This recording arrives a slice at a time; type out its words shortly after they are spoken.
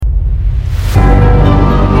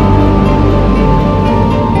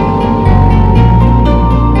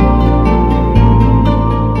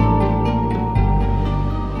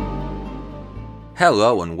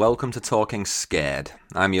Hello and welcome to Talking Scared.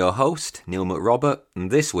 I'm your host, Neil McRobert,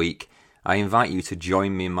 and this week I invite you to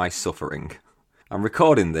join me in my suffering. I'm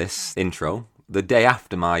recording this intro the day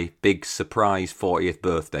after my big surprise 40th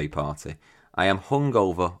birthday party. I am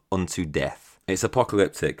hungover unto death. It's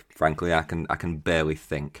apocalyptic, frankly, I can barely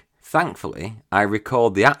think. Thankfully, I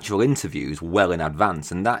record the actual interviews well in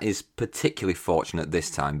advance, and that is particularly fortunate this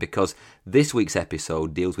time because this week's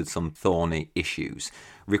episode deals with some thorny issues,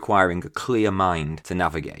 requiring a clear mind to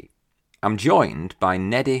navigate. I'm joined by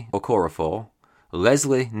Nnedi Okorafor,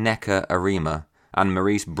 Lesley, Nneka, Arimah, and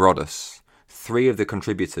Maurice Broaddus, three of the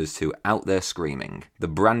contributors to Out There Screaming, the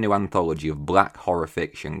brand new anthology of black horror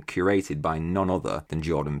fiction curated by none other than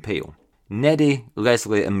Jordan Peele. Nnedi,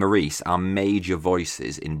 Lesley and Maurice are major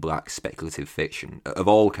voices in black speculative fiction, of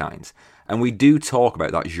all kinds, and we do talk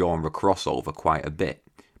about that genre crossover quite a bit.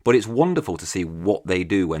 But it's wonderful to see what they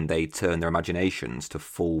do when they turn their imaginations to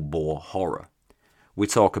full-bore horror. We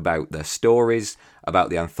talk about their stories, about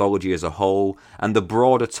the anthology as a whole, and the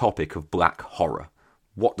broader topic of black horror.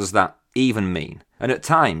 What does that even mean? And at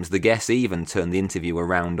times, the guests even turn the interview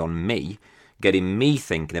around on me, getting me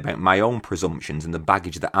thinking about my own presumptions and the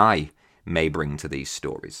baggage that I may bring to these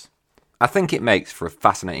stories. I think it makes for a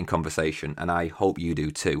fascinating conversation, and I hope you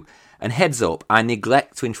do too. And heads up, I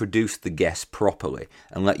neglect to introduce the guests properly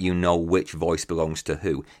and let you know which voice belongs to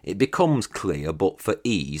who. It becomes clear, but for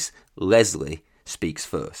ease, Lesley speaks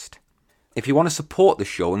first. If you want to support the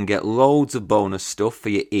show and get loads of bonus stuff for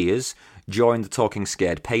your ears, join the Talking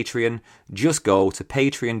Scared Patreon. Just go to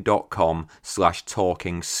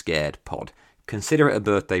patreon.com/talkingscaredpod. Consider it a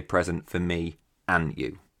birthday present for me and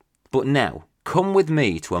you. But now, come with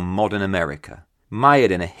me to a modern America, mired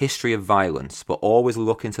in a history of violence, but always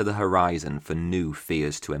looking to the horizon for new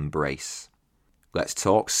fears to embrace. Let's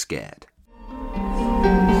talk scared.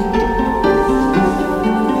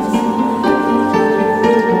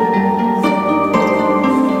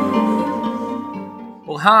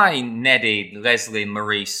 Well, hi, Nnedi, Lesley,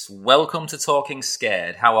 Maurice. Welcome to Talking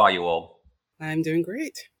Scared. How are you all? I'm doing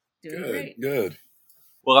great. Good.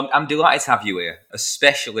 Well, I'm delighted to have you here,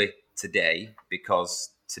 especially today,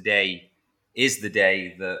 because today is the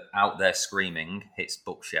day that Out There Screaming hits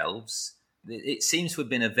bookshelves. It seems to have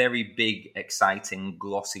been a very big, exciting,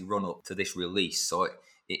 glossy run-up to this release, so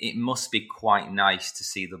it must be quite nice to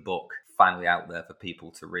see the book finally out there for people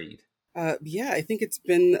to read. I think it's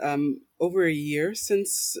been over a year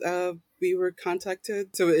since we were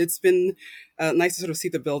contacted, so it's been nice to sort of see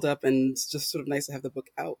the build-up and just sort of nice to have the book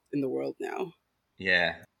out in the world now.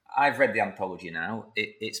 Yeah. I've read the anthology now.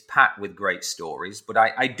 It's packed with great stories, but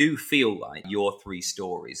I do feel like your three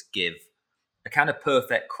stories give a kind of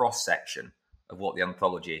perfect cross-section of what the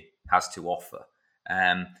anthology has to offer.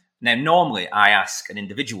 Now, normally I ask an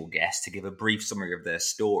individual guest to give a brief summary of their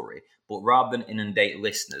story, but rather than inundate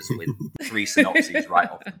listeners with three synopses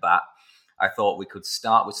right off the bat, I thought we could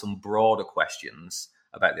start with some broader questions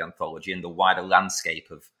about the anthology and the wider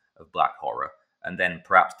landscape of black horror, and then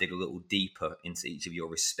perhaps dig a little deeper into each of your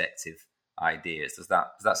respective ideas. Does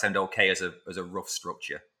that sound okay as a rough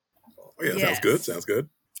structure? Oh, yeah, Yes. Sounds good.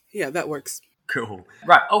 Yeah, that works. Cool.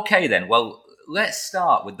 Right, okay then. Well, let's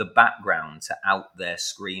start with the background to Out There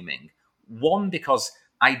Screaming. One, because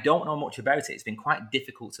I don't know much about it. It's been quite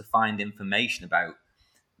difficult to find information about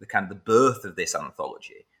the kind of the birth of this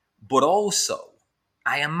anthology. But also,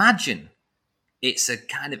 I imagine it's a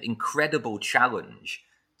kind of incredible challenge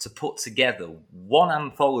to put together one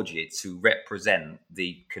anthology to represent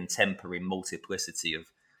the contemporary multiplicity of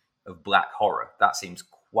black horror. That seems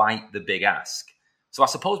quite the big ask. So I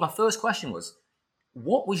suppose my first question was,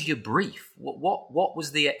 what was your brief? What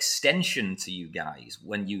was the extension to you guys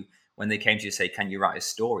when they came to you to say, can you write a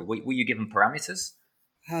story? Were you given parameters?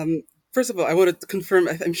 First of all, I wanted to confirm,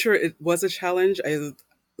 I'm sure it was a challenge. I was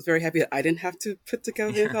very happy that I didn't have to put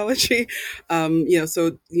together the anthology.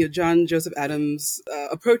 John Joseph Adams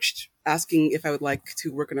approached asking if I would like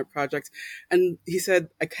to work on a project. And he said,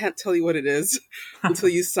 I can't tell you what it is until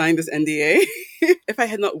you sign this NDA. If I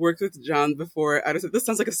had not worked with John before, I'd have said, this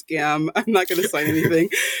sounds like a scam. I'm not going to sign anything.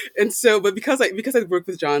 And so, but because I'd worked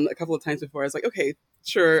with John a couple of times before, I was like, okay,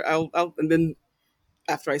 sure. I'll, and then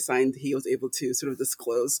after I signed, he was able to sort of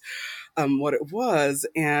disclose what it was.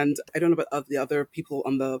 And I don't know about the other people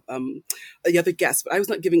on the other guests, but I was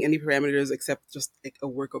not giving any parameters except just like a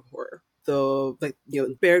work of horror. The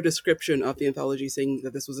bare description of the anthology saying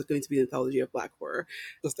that this was going to be an anthology of black horror.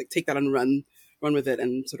 Just like take that and run with it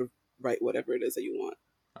and sort of write whatever it is that you want.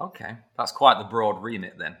 Okay, that's quite the broad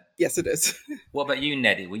remit then. Yes, it is. What about you,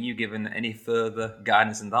 Nnedi? Were you given any further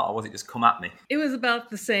guidance than that, or was it just come at me? It was about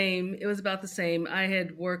the same. I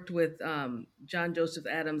had worked with John Joseph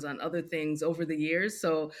Adams on other things over the years,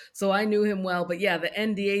 so I knew him well. But yeah, the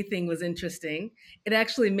NDA thing was interesting. It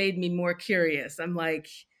actually made me more curious. I'm like,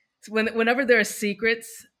 whenever there are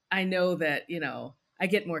secrets, I know that I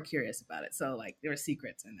get more curious about it. So like there were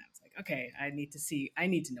secrets, and I was like, okay, I need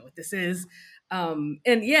to know what this is. And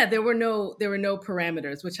yeah, there were no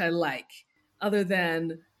parameters, which I like, other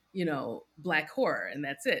than Black horror, and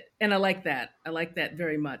that's it. And I like that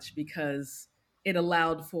very much, because it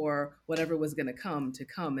allowed for whatever was going to come.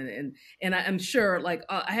 And I'm sure, like,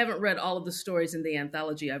 I haven't read all of the stories in the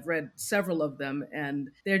anthology. I've read several of them, and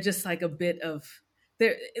they're just like a bit of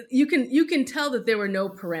there. You can tell that there were no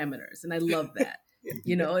parameters, and I love that.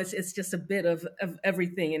 It's just a bit of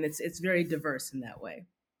everything, and it's very diverse in that way.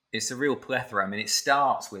 It's a real plethora. I mean, it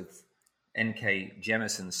starts with N.K.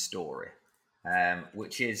 Jemison's story,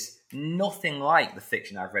 which is nothing like the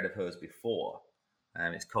fiction I've read of hers before.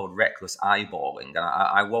 It's called Reckless Eyeballing, and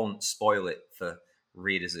I won't spoil it for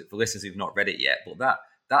listeners who've not read it yet, but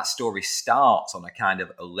that story starts on a kind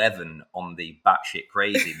of 11 on the batshit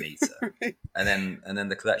crazy meter, right. and then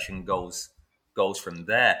the collection goes from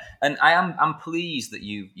there. And I'm pleased that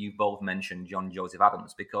you both mentioned John Joseph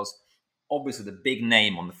Adams, because obviously the big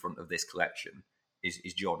name on the front of this collection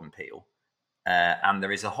is Jordan Peele, and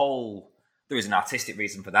there is an artistic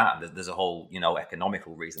reason for that, and there's a whole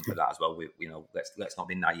economical reason for that as well. Let's not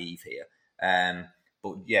be naive here.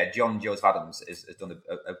 But yeah, John Joseph Adams has done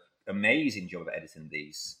an amazing job of editing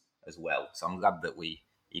these as well. So I'm glad that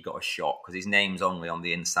he got a shot, because his name's only on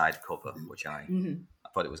the inside cover, which I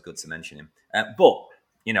thought it was good to mention him. But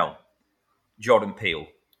Jordan Peele,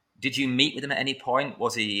 did you meet with him at any point?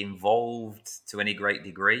 Was he involved to any great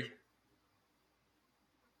degree?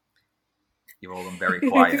 You've all gone very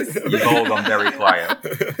quiet.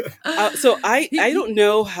 So I don't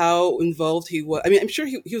know how involved he was. I mean, I'm sure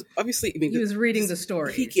he was obviously. I mean, he was reading the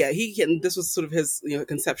story. And this was sort of his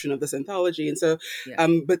conception of this anthology, and so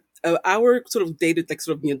but our sort of the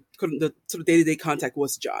sort of day-to-day contact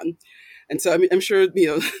was John, and so I mean, I'm sure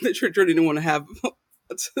that Jordan didn't want to have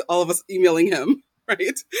all of us emailing him.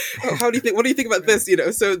 Right? What do you think about this?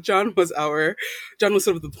 So John was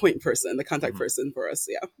sort of the point person, the contact person for us.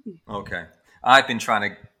 Yeah. Okay. I've been trying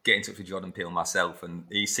to get in touch with Jordan Peele myself, and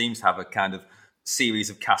he seems to have a kind of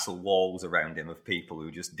series of castle walls around him of people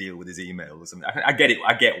who just deal with his emails. I mean, I get it.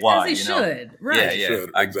 I get why. As he should. Right. Yeah.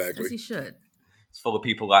 Should, exactly. As he should. It's full of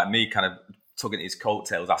people like me kind of tugging at his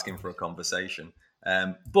coattails, asking for a conversation.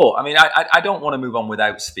 But I mean, I don't want to move on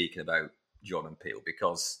without speaking about Jordan Peele,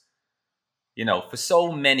 because for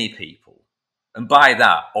so many people, and by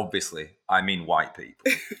that, obviously, I mean white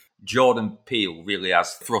people, Jordan Peele really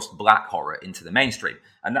has thrust black horror into the mainstream.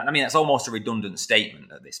 And that's almost a redundant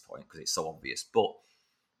statement at this point, because it's so obvious. But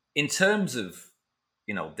in terms of,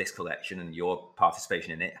 this collection and your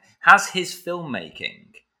participation in it, has his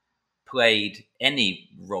filmmaking played any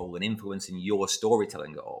role in influencing your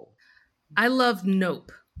storytelling at all? I loved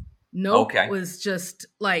Nope. Nope was just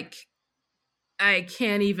like, I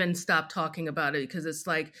can't even stop talking about it, because it's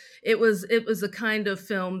like it was a kind of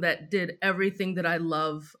film that did everything that I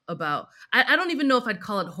love about. I don't even know if I'd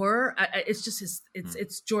call it horror. It's just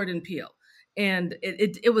it's Jordan Peele, and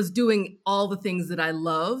it was doing all the things that I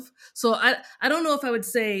love. So I don't know if I would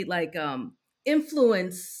say like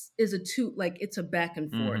influence is it's a back and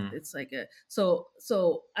forth. Mm-hmm. It's like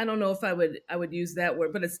so I don't know if I would use that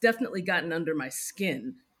word, but it's definitely gotten under my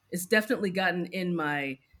skin. It's definitely gotten in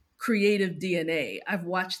my creative DNA. I've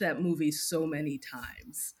watched that movie so many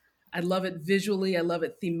times. I love it visually. I love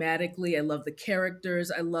it thematically. I love the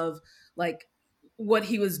characters. I love like what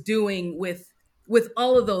he was doing with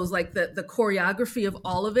all of those, like the choreography of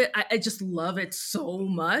all of it. I just love it so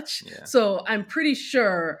much. Yeah. So I'm pretty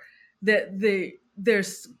sure that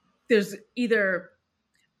there's either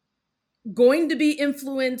going to be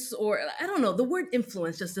influence, or I don't know. The word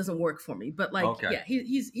influence just doesn't work for me. But yeah,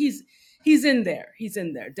 he's in there. He's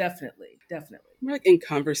in there. Definitely. More like in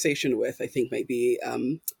conversation with, I think, might be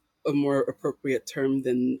a more appropriate term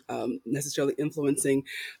than necessarily influencing.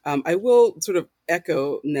 I will sort of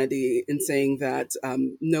echo Nnedi in saying that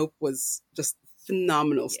Nope was just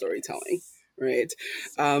phenomenal storytelling. Right.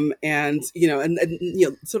 And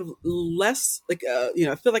sort of less like,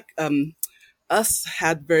 I feel like Us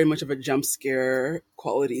had very much of a jump scare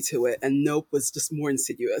quality to it, and Nope was just more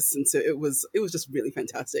insidious, and so it was just really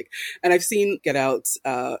fantastic. And I've seen Get Out,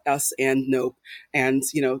 Us, and Nope, and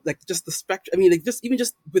like just the spectrum. I mean, like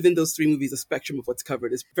just within those three movies, the spectrum of what's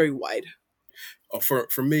covered is very wide.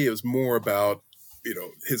 For me, it was more about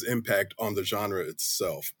his impact on the genre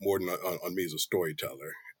itself more than on me as a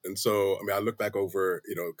storyteller. And so, I mean, I look back over,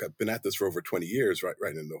 I've been at this for over 20 years, right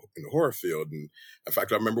in the horror field. And in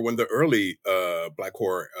fact, I remember when the early Black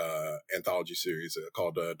horror anthology series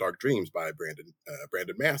called Dark Dreams by Brandon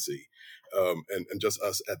Massey, and just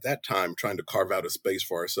us at that time trying to carve out a space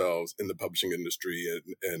for ourselves in the publishing industry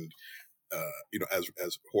and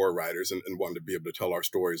as horror writers and wanting to be able to tell our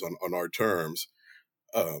stories on our terms.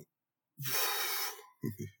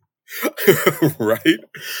 Right.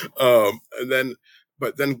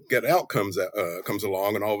 But then Get Out comes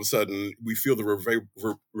along, and all of a sudden we feel the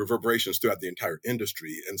reverberations throughout the entire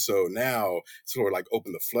industry. And so now sort of like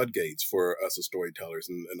open the floodgates for us as storytellers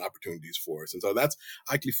and opportunities for us. And so I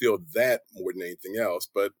actually feel that more than anything else.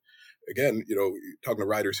 But again, talking to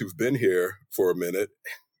writers who've been here for a minute.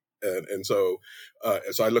 And so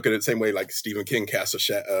I look at it the same way like Stephen King casts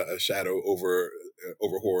a shadow over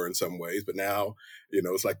horror in some ways, but now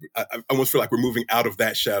it's like I almost feel like we're moving out of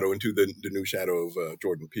that shadow into the new shadow of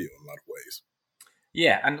Jordan Peele in a lot of ways.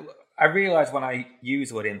 Yeah, and I realised when I use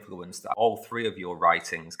the word influence that all three of your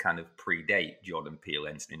writings kind of predate Jordan Peele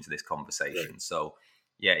entering into this conversation. Right. So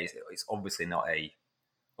yeah, it's obviously not a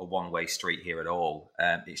one-way street here at all.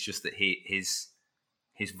 It's just that his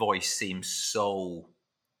voice seems so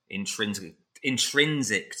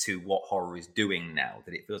intrinsic to what horror is doing now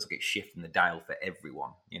that it feels like it's shifting the dial for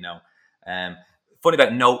everyone. Funny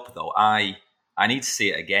about Nope though, I need to see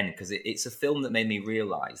it again because it's a film that made me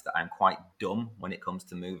realise that I'm quite dumb when it comes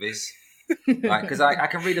to movies. Right? Because I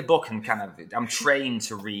can read a book and I'm trained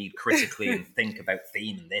to read critically and think about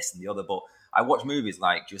theme and this and the other, but I watch movies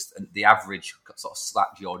like just the average sort of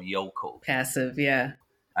slack-jawed yokel. Passive, yeah.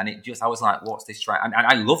 And I was like, what's this try? And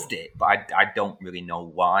I loved it, but I don't really know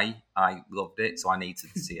why I loved it. So I need to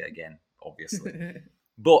see it again, obviously.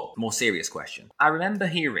 But more serious question. I remember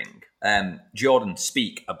hearing Jordan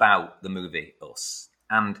speak about the movie Us.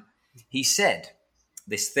 And he said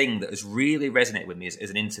this thing that has really resonated with me as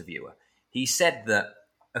an interviewer. He said that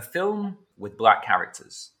a film with black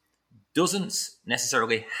characters doesn't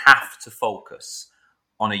necessarily have to focus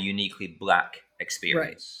on a uniquely black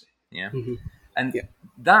experience. Right. Yeah. Mm-hmm. And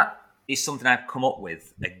that is something I've come up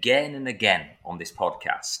with again and again on this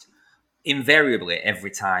podcast. Invariably,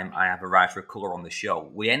 every time I have a writer of colour on the show,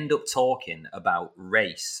 we end up talking about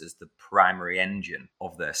race as the primary engine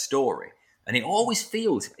of their story. And it always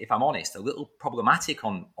feels, if I'm honest, a little problematic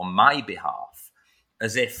on my behalf,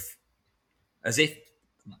 as if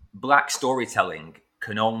black storytelling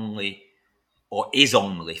can only or is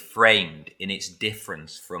only framed in its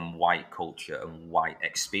difference from white culture and white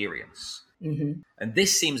experience. Mm-hmm. And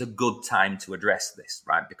this seems a good time to address this,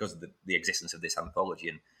 right? Because of the existence of this anthology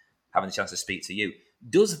and having the chance to speak to you.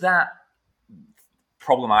 Does that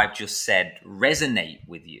problem I've just said resonate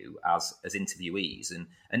with you as interviewees?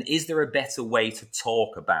 And is there a better way to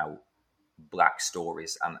talk about black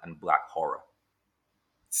stories and black horror?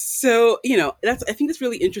 So, I think that's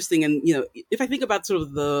really interesting. And, if I think about sort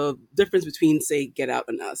of the difference between, say, Get Out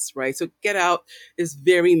and Us, right? So Get Out is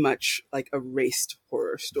very much like a raced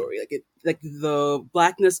horror story. Like the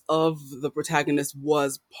blackness of the protagonist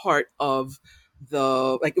was part of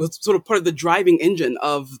it was sort of part of the driving engine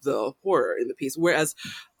of the horror in the piece. Whereas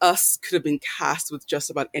Us could have been cast with just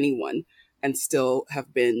about anyone and still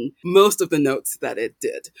have been most of the notes that it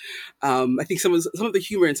did. I think some of the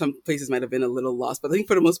humor in some places might have been a little lost, but I think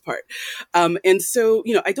for the most part. And so,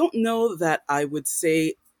 I don't know that I would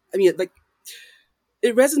say, it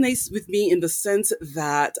resonates with me in the sense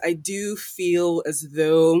that I do feel as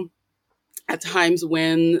though at times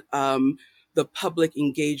when the public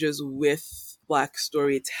engages with Black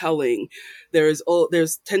storytelling, there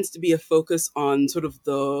tends to be a focus on sort of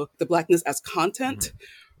the Blackness as content. Mm-hmm.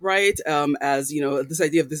 Right. As, this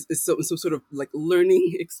idea of this is some sort of like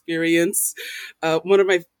learning experience. One of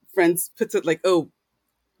my friends puts it like,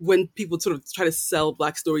 when people sort of try to sell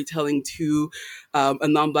Black storytelling to a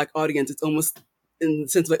non-Black audience, it's almost in the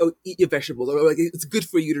sense of like, eat your vegetables, or like, it's good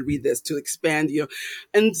for you to read this to expand,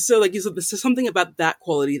 And so like, there's something about that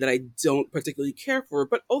quality that I don't particularly care for,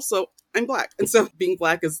 but also I'm Black. And so being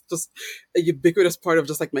Black is just a ubiquitous part of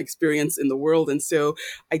just like my experience in the world. And so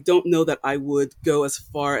I don't know that I would go as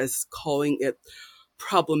far as calling it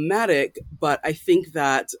problematic, but I think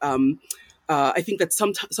that,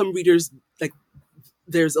 some readers, like,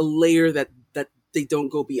 there's a layer that they don't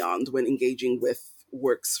go beyond when engaging with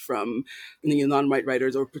works from non-white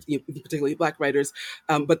writers or particularly Black writers.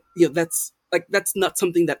 But that's not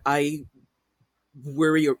something that I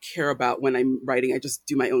worry or care about when I'm writing. I just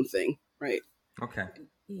do my own thing. Right. Okay.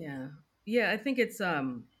 Yeah. I think it's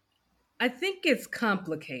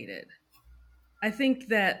complicated. I think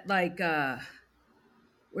that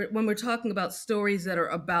when we're talking about stories that are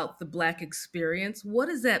about the Black experience, what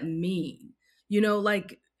does that mean? You know,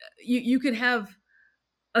 like you could have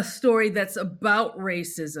a story that's about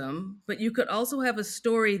racism, but you could also have a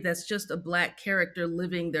story that's just a Black character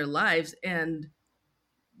living their lives, and,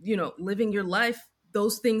 you know, living your life,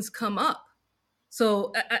 those things come up.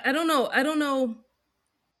 So I don't know. I don't know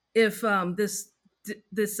if this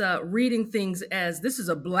reading things as this is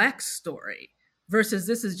a Black story versus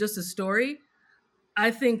this is just a story. I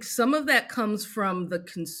think some of that comes from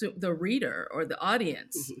the reader or the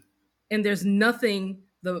audience, and there's nothing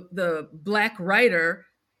the Black writer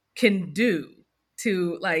can do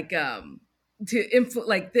to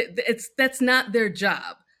that's not their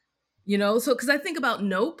job, you know. So because I think about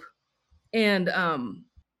Nope, and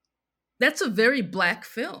that's a very Black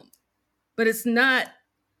film, but it's not.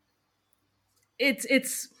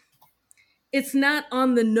 It's not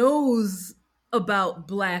on the nose about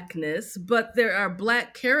Blackness, but there are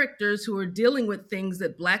Black characters who are dealing with things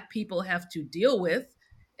that Black people have to deal with.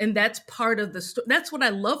 And that's part of the story. That's what I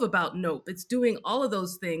love about Nope. It's doing all of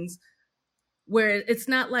those things where it's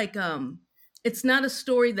not like, it's not a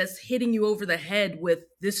story that's hitting you over the head with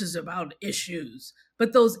this is about issues,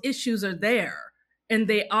 but those issues are there and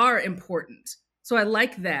they are important. So I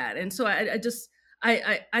like that. And so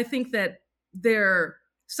I think that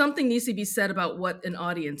something needs to be said about what an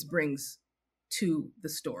audience brings to the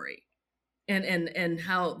story, and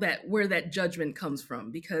how where that judgment comes from,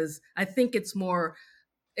 because I think it's more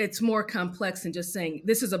complex than just saying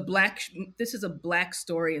this is a black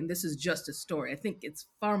story and this is just a story. I think it's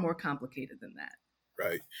far more complicated than that.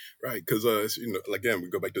 Right. Because, again, we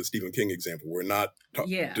go back to the Stephen King example. We're not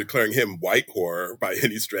declaring him white horror by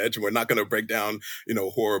any stretch. And we're not going to break down,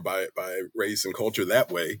 horror by race and culture that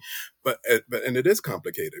way. But it is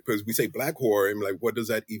complicated because we say Black horror and like, what does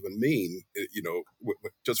that even mean?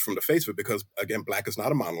 Just from the face of it, because, again, Black is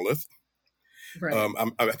not a monolith. Right.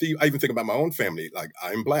 I even think about my own family. Like,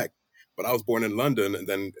 I'm Black, but I was born in London and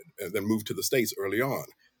then moved to the States early on.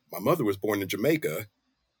 My mother was born in Jamaica,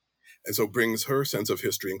 and so brings her sense of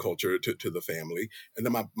history and culture to the family. And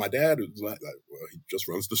then my dad was like, well, he just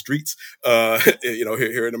runs the streets,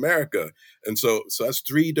 here in America. And so that's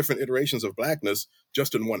 3 different iterations of Blackness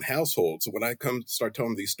just in one household. So when I start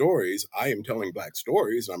telling these stories, I am telling Black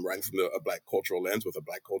stories. I'm writing from a Black cultural lens with a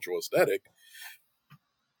Black cultural aesthetic.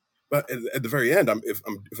 But at the very end, if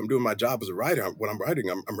I'm doing my job as a writer,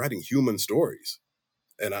 I'm writing human stories.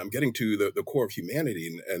 And I'm getting to the core of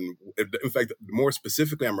humanity. And in fact, the more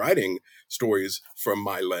specifically I'm writing stories from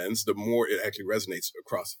my lens, the more it actually resonates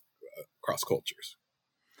across cultures.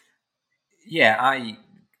 Yeah, I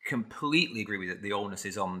completely agree with it. The onus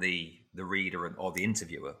is on the reader or the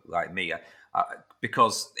interviewer, like me,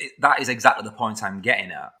 because that is exactly the point I'm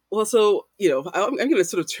getting at. Well, so, I'm going to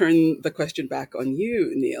sort of turn the question back on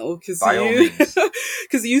you, Neil,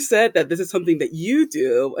 because you said that this is something that you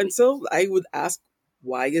do. And so I would ask,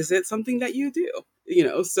 why is it something that you do?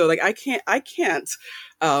 So like I can't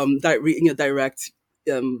direct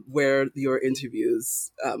where your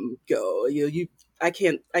interviews go. I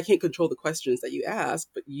can't control the questions that you ask,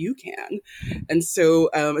 but you can. And so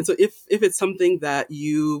if it's something that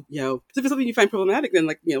if it's something you find problematic, then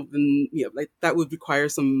like that would require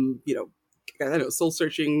some I don't know, soul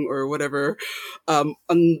searching or whatever on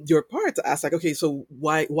your part to ask, like, okay, so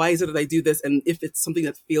why is it that I do this? And if it's something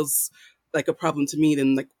that feels like a problem to me,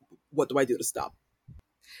 then like, what do I do to stop?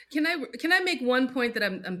 Can I make one point that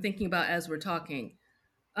I'm thinking about as we're talking?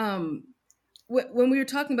 When we were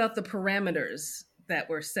talking about the parameters that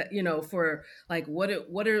were set, for like what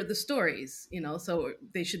are the stories, so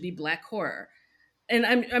they should be Black horror. And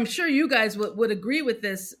I'm sure you guys would agree with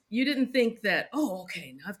this. You didn't think that, oh,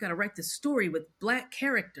 okay, now I've got to write this story with Black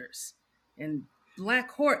characters and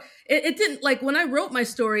Black horror. It didn't, like, when I wrote my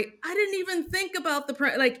story, I didn't even think about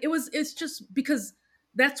it's just because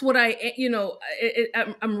that's what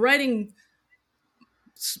I'm writing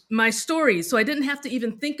my stories. So I didn't have to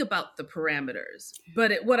even think about the parameters,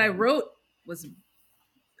 but what I wrote was,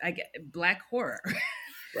 Black horror.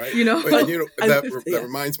 Right. That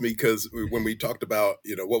reminds me, because when we talked about,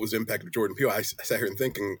 what was the impact of Jordan Peele, I sat here and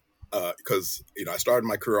thinking, because, I started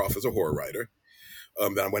my career off as a horror writer.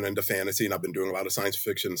 Then I went into fantasy, and I've been doing a lot of science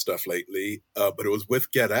fiction stuff lately. But it was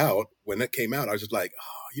with Get Out. When it came out, I was just like,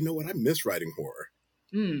 oh, you know what? I miss writing horror.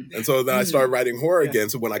 And so then I started writing horror again.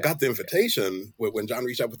 So when I got the invitation, when John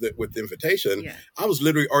reached out with the invitation, I was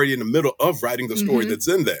literally already in the middle of writing the story that's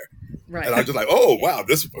in there. Right. And I was just like, oh, wow,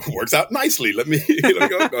 this works out nicely. Let me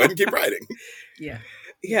go ahead and keep writing. Yeah.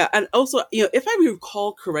 Yeah, and also, if I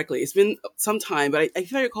recall correctly, it's been some time, but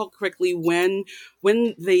if I recall correctly, when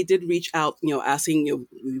they did reach out, asking,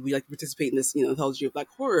 we like to participate in this, anthology of Black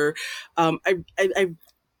horror, I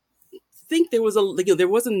think there was there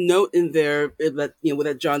was a note in there that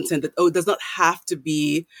that John sent that it does not have to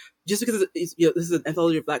be just because this is an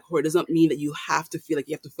anthology of Black horror does not mean that you have to feel like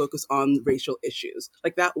you have to focus on racial issues.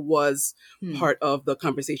 Like that was part of the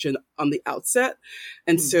conversation on the outset,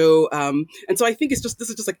 and so I think this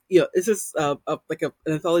is just like this is like an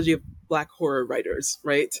anthology of Black horror writers,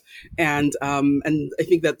 right? And I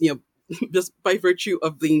think that just by virtue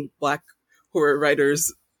of being Black horror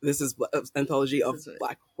writers, this is an anthology of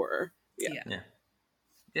Black horror. Yeah.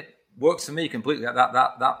 It works for me completely.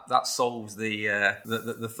 That solves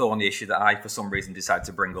the thorny issue that I, for some reason, decided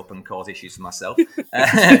to bring up and cause issues for myself.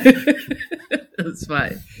 That's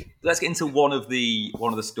fine. Let's get into one of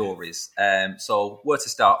the stories. So, where to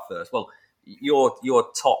start first? Well,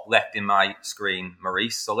 you're top left in my screen,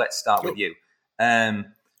 Maurice. So let's start with you.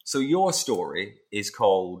 So your story is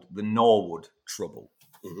called The Norwood Trouble.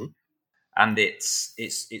 Mm-hmm. And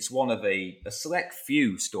it's one of a select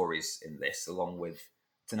few stories in this, along with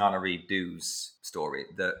Tananarive Doo's story,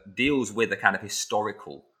 that deals with a kind of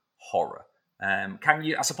historical horror. Can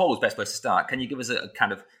you, I suppose, best place to start, can you give us a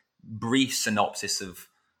kind of brief synopsis of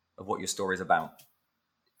what your story is about?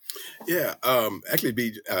 Yeah,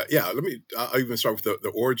 actually, I'll even start with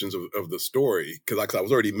the origins of the story, because I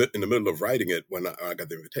was already in the middle of writing it when I got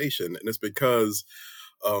the invitation, and it's because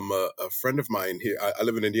a friend of mine here, I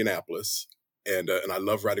live in Indianapolis, and I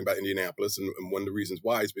love writing about Indianapolis, and one of the reasons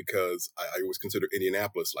why is because I always consider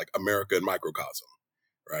Indianapolis like America in microcosm,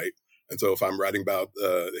 right? And so if I'm writing about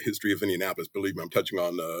the history of Indianapolis, believe me, I'm touching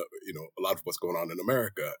on a lot of what's going on in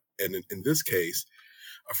America. And in this case,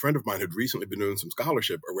 a friend of mine had recently been doing some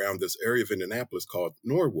scholarship around this area of Indianapolis called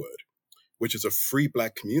Norwood, which is a free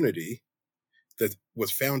Black community that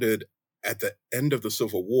was founded at the end of the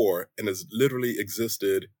Civil War and has literally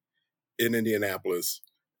existed in Indianapolis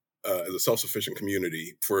as a self-sufficient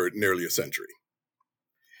community for nearly a century.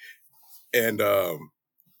 And so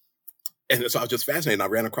I was just fascinated. I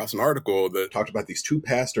ran across an article that talked about these two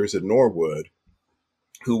pastors in Norwood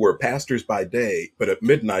who were pastors by day, but at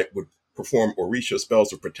midnight would perform Orisha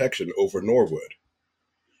spells of protection over Norwood.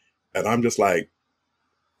 And I'm just like,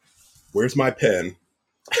 where's my pen?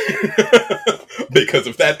 Because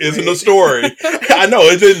if that isn't a story, I know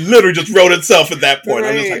it literally just wrote itself at that point.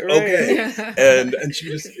 I'm just like, okay. And she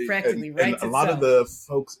just practically writes itself. A lot of the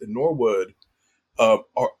folks in Norwood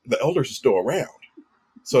the elders are still around.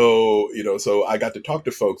 So, so I got to talk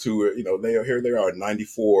to folks who are, they are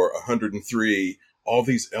 94, 103, all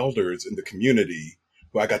these elders in the community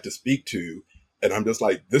who I got to speak to. And I'm just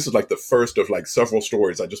like, this is like the first of like several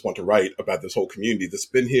stories I just want to write about this whole community that's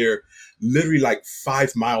been here literally like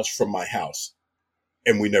 5 miles from my house.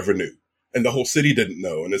 And we never knew. And the whole city didn't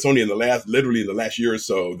know. And it's only in the last year or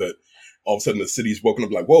so that all of a sudden the city's woken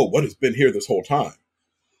up like, whoa, what has been here this whole time?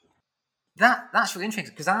 That's really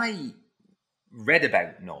interesting, because I read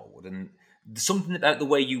about Norwood, and something about the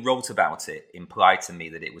way you wrote about it implied to me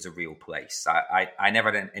that it was a real place. I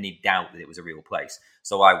never had any doubt that it was a real place.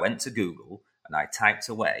 So I went to Google and I typed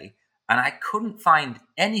away, and I couldn't find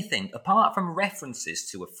anything apart from references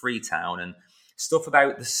to a free town and stuff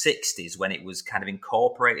about the 60s when it was kind of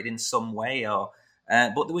incorporated in some way,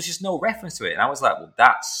 but there was just no reference to it. And I was like, well,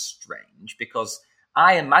 that's strange, because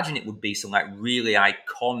I imagine it would be some like really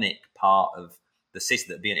iconic part of the city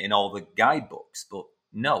that'd be in all the guidebooks, but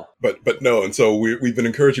no. But no, and so we've been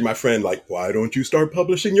encouraging my friend, like, why don't you start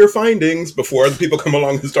publishing your findings before other people come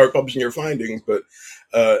along and start publishing your findings? But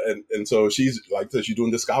and so she's like, she's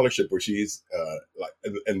doing this scholarship where she's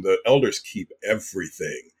and the elders keep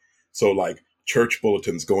everything. So like church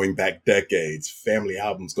bulletins going back decades, family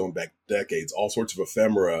albums going back decades, all sorts of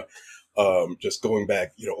ephemera, just going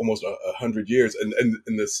back, almost 100 years. And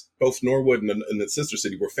this, both Norwood and the sister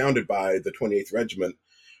city were founded by the 28th Regiment,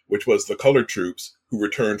 which was the colored troops who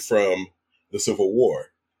returned from the Civil War.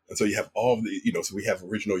 And so you have all of the, so we have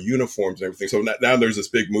original uniforms and everything. So now there's this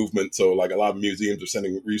big movement. So like a lot of museums are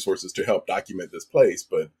sending resources to help document this place.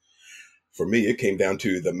 But for me, it came down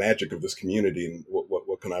to the magic of this community and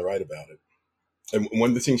what can I write about it? And one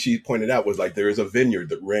of the things she pointed out was like, there is a vineyard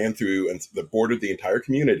that ran through and that bordered the entire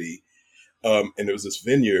community. And it was this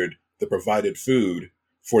vineyard that provided food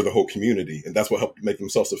for the whole community. And that's what helped make them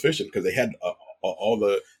self-sufficient, because they had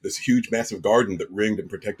this huge, massive garden that ringed and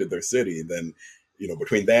protected their city. And then,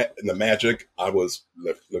 between that and the magic, I was,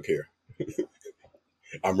 look here,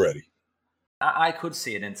 I'm ready. I could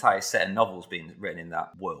see an entire set of novels being written in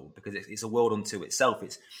that world, because it's a world unto itself.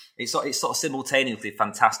 It's sort of simultaneously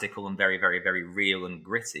fantastical and very, very, very real and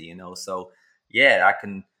gritty, you know. So yeah,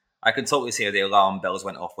 I can totally see how the alarm bells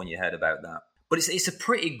went off when you heard about that. But it's a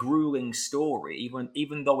pretty grueling story,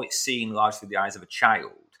 even though it's seen largely through the eyes of a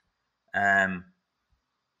child.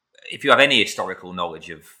 If you have any historical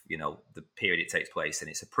knowledge of, you know, the period it takes place in,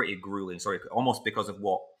 it's a pretty grueling story, almost because of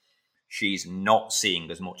what she's not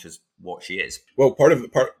seeing as much as what she is. Well, part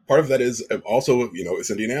of that is also, you know,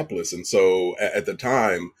 it's Indianapolis, and so at the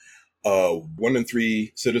time, 1 in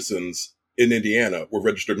 3 citizens in Indiana were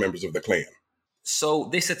registered members of the Klan. So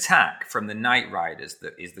this attack from the Night Riders,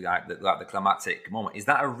 that is the climactic moment, is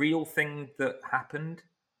that a real thing that happened?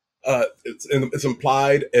 It's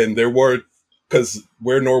implied, and there were, because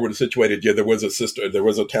where Norwood is situated, there was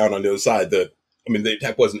a town on the other side that, I mean, the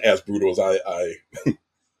attack wasn't as brutal as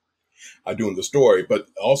I do in the story, but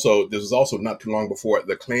also this was also not too long before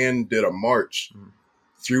the Klan did a march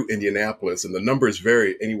through Indianapolis, and the numbers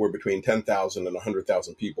vary anywhere between 10,000 and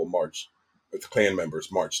 100,000 people marched, with Klan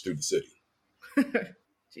members marched through the city.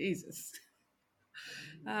 Jesus.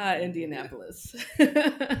 Indianapolis.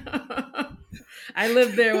 I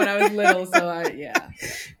lived there when I was little, so yeah.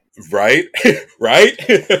 Right? Right?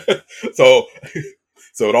 So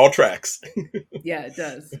it all tracks. Yeah, it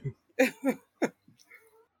does.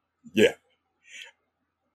 Yeah.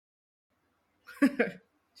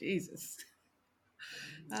 Jesus.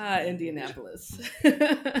 Indianapolis.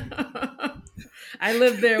 I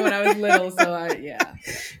lived there when I was little, so yeah.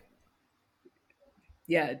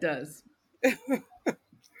 Yeah, it does.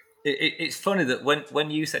 It's funny that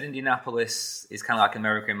when you said Indianapolis is kind of like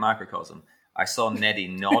American microcosm, I saw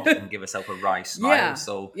Nnedi nod and give herself a wry smile. Yeah,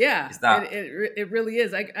 so yeah, is that... it really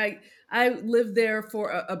is. I lived there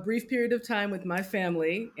for a brief period of time with my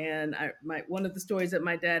family, and one of the stories that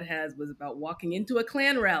my dad has was about walking into a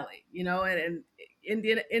Klan rally, you know, and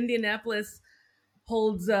Indianapolis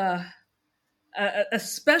holds a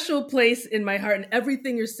special place in my heart, and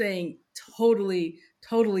everything you're saying totally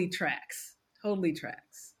tracks.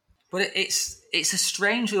 But it's a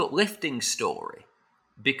strangely uplifting story,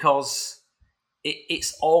 because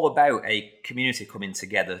it's all about a community coming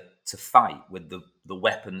together to fight with the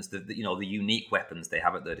weapons, the unique weapons they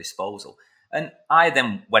have at their disposal. And I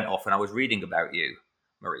then went off and I was reading about you,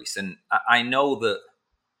 Maurice, and I know that,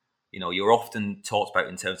 you know, you're often talked about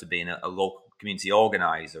in terms of being a local community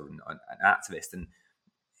organizer and an activist. And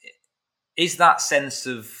is that sense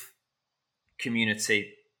of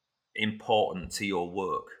community important to your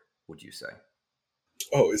work, would you say?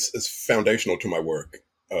 Oh, it's foundational to my work.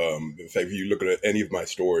 In fact, if you look at any of my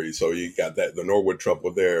stories, so you got that, the Norwood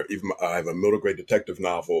Trouble there. Even I have a middle grade detective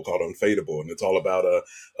novel called Unfadable, and it's all about a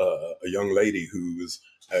young lady who's,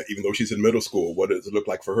 even though she's in middle school, what does it look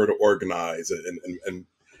like for her to organize and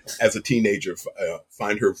as a teenager,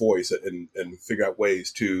 find her voice and figure out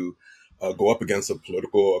ways to go up against a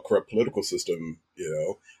corrupt political system, you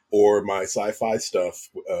know. Or my sci-fi stuff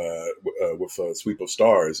with Sweep of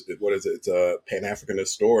Stars. It's a Pan-Africanist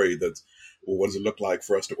story that's, well, what does it look like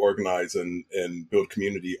for us to organize and build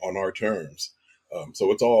community on our terms?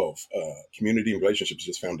 So it's all community and relationships,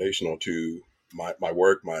 just foundational to my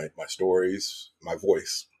work, my stories, my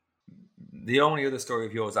voice. The only other story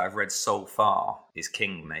of yours I've read so far is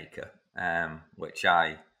Kingmaker, which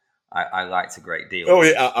I liked a great deal. Oh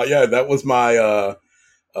yeah, that was my.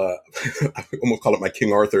 I almost call it my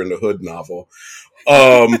King Arthur in the Hood novel.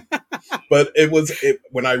 But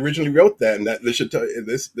when I originally wrote that, and that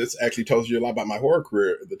this actually tells you a lot about my horror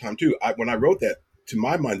career at the time too. When I wrote that, to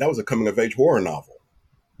my mind, that was a coming of age horror novel.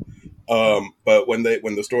 But when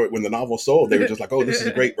the novel sold, they were just like, "Oh, this is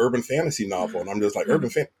a great urban fantasy novel," and I'm just like, "Urban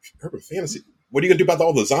fantasy? What are you gonna do about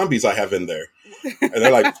all the zombies I have in there?" And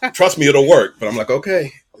they're like, "Trust me, it'll work." But I'm like,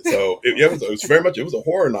 "Okay." So it was very much, it was a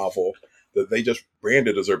horror novel that they just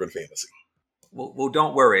branded as urban fantasy. Well,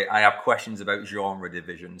 don't worry. I have questions about genre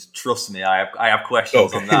divisions. Trust me, I have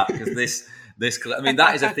questions on that, because this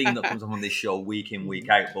that is a theme that comes up on this show week in, week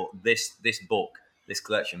out. But this book, this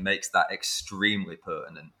collection, makes that extremely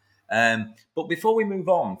pertinent. But before we move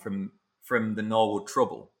on from the Norwood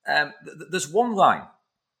Trouble, there's one line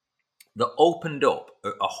that opened up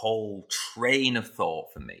a whole train of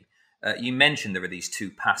thought for me. You mentioned there are these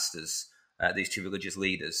two pastors, these two religious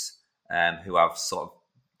leaders, who have sort of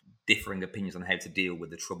differing opinions on how to deal with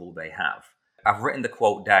the trouble they have. I've written the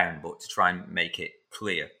quote down, but to try and make it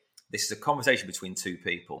clear, this is a conversation between two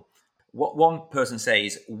people. What one person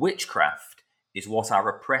says, witchcraft is what our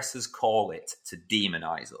oppressors call it to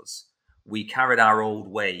demonize us. We carried our old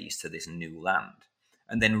ways to this new land.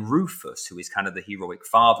 And then Rufus, who is kind of the heroic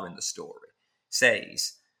father in the story,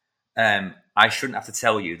 says, I shouldn't have to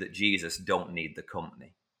tell you that Jesus don't need the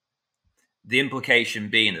company. The implication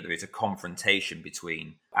being that there is a confrontation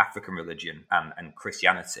between African religion and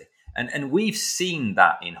Christianity. And we've seen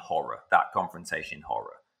that in horror, that confrontation in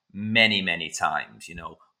horror, many, many times,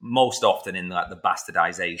 most often in like the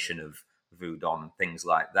bastardization of voodoo and things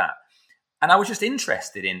like that. And I was just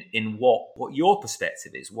interested in what your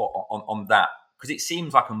perspective is on that, because it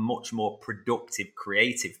seems like a much more productive,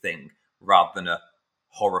 creative thing rather than a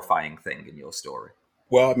horrifying thing in your story.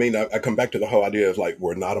 Well, I mean, I come back to the whole idea of like,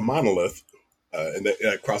 we're not a monolith. And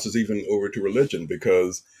that crosses even over to religion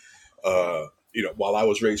because, while I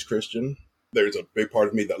was raised Christian, there's a big part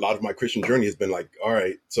of me that a lot of my Christian journey has been like, all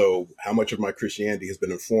right, so how much of my Christianity has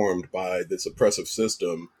been informed by this oppressive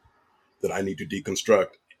system that I need to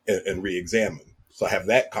deconstruct and re-examine? So I have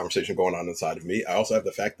that conversation going on inside of me. I also have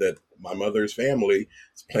the fact that my mother's family,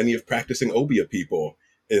 there's plenty of practicing Obia people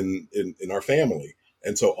in our family.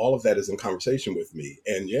 And so all of that is in conversation with me.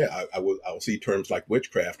 And yeah, I'll see terms like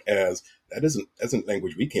witchcraft as that isn't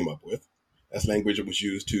language we came up with. That's language that was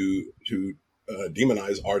used to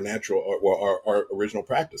demonize our natural or our original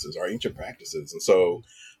practices, our ancient practices. And so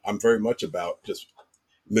I'm very much about just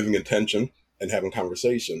living in tension and having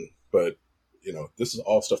conversation. But, this is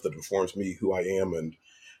all stuff that informs me, who I am, and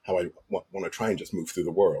how I want to try and just move through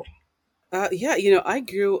the world. I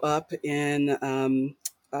grew up in,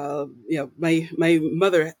 my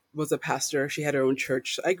mother was a pastor. She had her own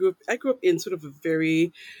church. So I grew up in sort of a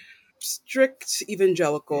very strict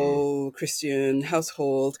evangelical Christian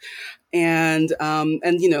household, and like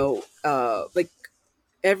a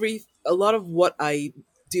lot of what I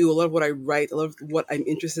do, a lot of what I write, a lot of what I'm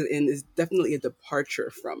interested in is definitely a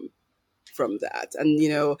departure from that. And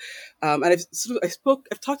and I've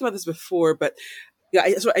talked about this before, but yeah,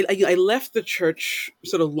 I left the church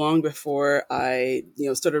sort of long before I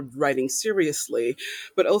started writing seriously,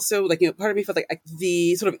 but also part of me felt like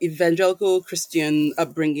the sort of evangelical Christian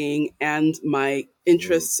upbringing and my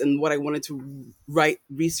interests and what I wanted to write,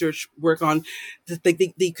 research, work on,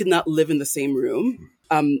 they could not live in the same room.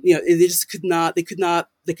 They just could not. They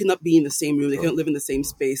could not be in the same room. They couldn't live in the same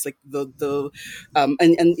space. Like and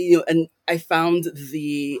I found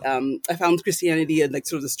Christianity and like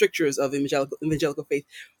sort of the strictures of evangelical faith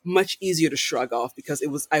much easier to shrug off because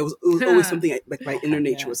it was always something my inner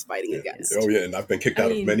nature was fighting against. Oh yeah, and I've been kicked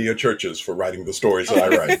out of many churches for writing the stories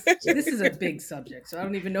that I write. So. This is a big subject, so I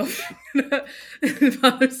don't even know if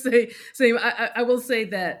I would say same. I will say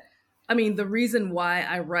that the reason why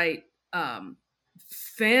I write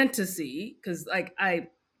fantasy, because like I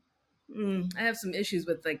have some issues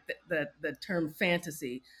with like the term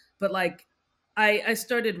fantasy, but like I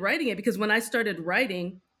started writing it because when I started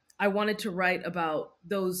writing, I wanted to write about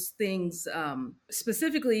those things,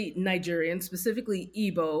 specifically Nigerian, specifically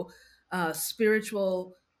Igbo,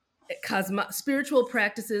 spiritual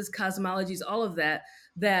practices, cosmologies, all of that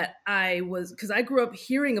because I grew up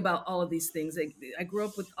hearing about all of these things. I grew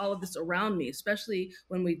up with all of this around me, especially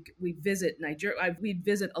when we visit Nigeria. We'd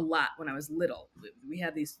visit a lot when I was little. We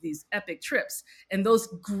had these epic trips, and those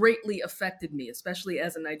greatly affected me, especially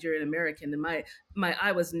as a Nigerian American. And my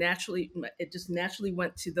eye was it just naturally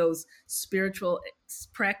went to those spiritual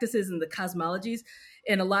practices and the cosmologies.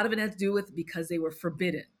 And a lot of it had to do with because they were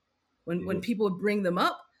forbidden. When people would bring them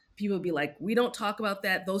up, people would be like, we don't talk about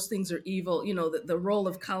that. Those things are evil. The role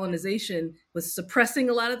of colonization was suppressing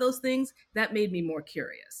a lot of those things. That made me more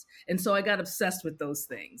curious. And so I got obsessed with those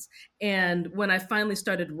things. And when I finally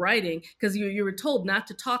started writing, because you were told not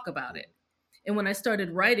to talk about it. And when I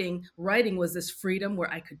started writing was this freedom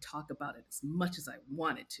where I could talk about it as much as I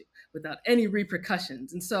wanted to without any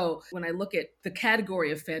repercussions. And so when I look at the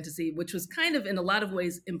category of fantasy, which was kind of in a lot of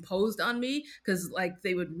ways imposed on me, because like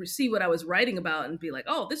they would see what I was writing about and be like,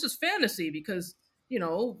 oh, this is fantasy because,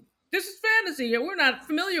 this is fantasy and we're not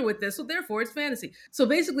familiar with this. So therefore it's fantasy. So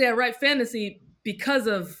basically I write fantasy because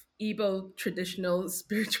of Igbo traditional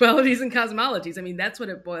spiritualities and cosmologies. That's what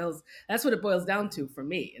it boils down to for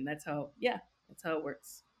me. And that's how it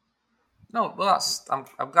works. No, well, I'm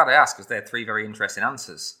glad I asked because they're three very interesting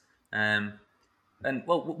answers. And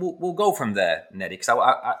well, we'll go from there, Nnedi, because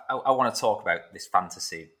I want to talk about this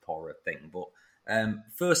fantasy horror thing. But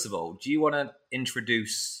first of all, do you want to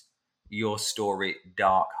introduce your story,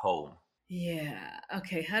 Dark Home? Yeah.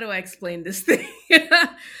 Okay. How do I explain this thing?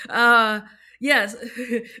 Yes,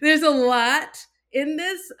 there's a lot in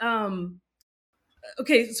this.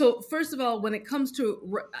 Okay, so first of all, when it comes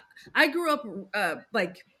to, I grew up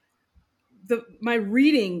my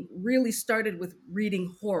reading really started with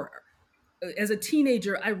reading horror. As a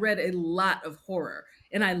teenager, I read a lot of horror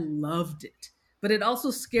and I loved it, but it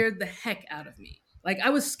also scared the heck out of me. Like I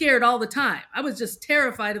was scared all the time. I was just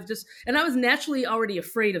terrified of and I was naturally already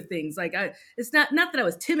afraid of things. Like it's not that I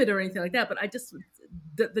was timid or anything like that, but I just,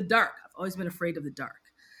 the dark, I've always been afraid of the dark.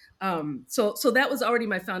 So that was already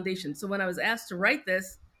my foundation. So when I was asked to write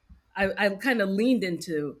this, I kind of leaned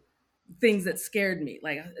into things that scared me.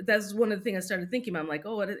 Like that's one of the things I started thinking about. I'm like,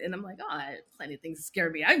 and I'm like, I have plenty of things that scare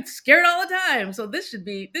me. I'm scared all the time. So this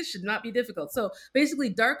should not be difficult. So basically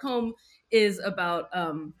Dark Home is about,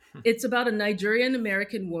 it's about a Nigerian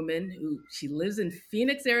American woman who she lives in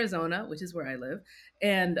Phoenix, Arizona, which is where I live.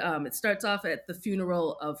 And it starts off at the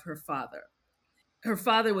funeral of her father. Her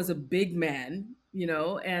father was a big man,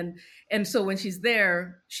 and so when she's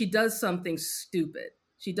there, she does something stupid.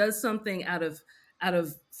 She does something out of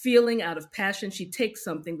feeling, out of passion. She takes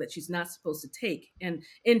something that she's not supposed to take, and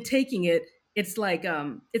in taking it, it's like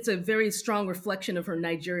it's a very strong reflection of her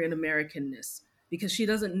Nigerian Americanness, because she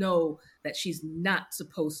doesn't know that she's not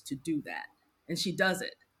supposed to do that, and she does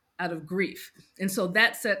it out of grief. And so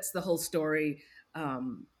that sets the whole story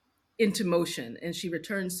into motion, and she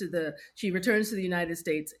returns to the United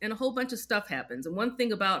States, and a whole bunch of stuff happens. And one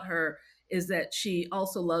thing about her is that she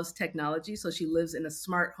also loves technology. So she lives in a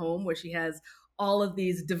smart home where she has all of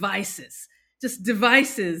these devices.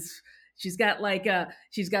 She's got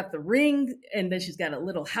she's got the Ring, and then she's got a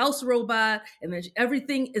little house robot, and then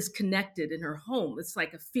everything is connected in her home. It's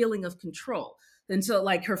like a feeling of control. And so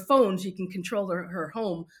like her phone, she can control her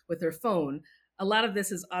home with her phone. A lot of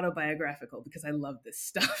this is autobiographical because I love this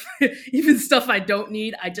stuff. Even stuff I don't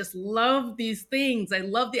need. I just love these things. I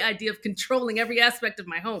love the idea of controlling every aspect of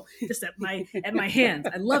my home just at my hands.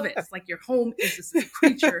 I love it. It's like your home is just a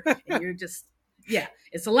creature, and you're just,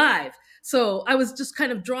 it's alive. So I was just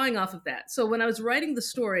kind of drawing off of that. So when I was writing the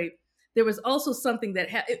story, there was also something that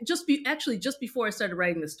just before I started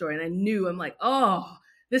writing the story, and I knew, I'm like, oh,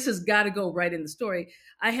 this has got to go right in the story.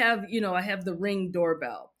 I have the Ring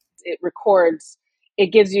doorbell. It records,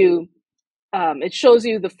 it gives you, it shows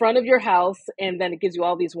you the front of your house, and then it gives you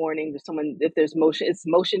all these warnings. If there's motion, it's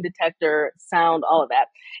motion detector, sound, all of that.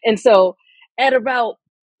 And so at about,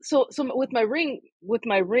 so with my ring,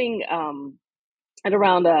 at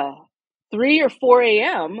around 3 or 4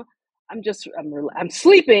 a.m., I'm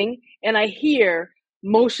sleeping, and I hear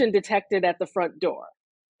motion detected at the front door.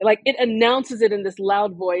 Like it announces it in this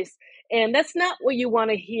loud voice. And that's not what you want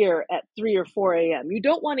to hear at 3 or 4 a.m. You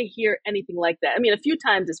don't want to hear anything like that. I mean, a few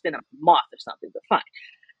times it's been a moth or something, but fine.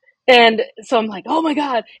 And so I'm like, oh my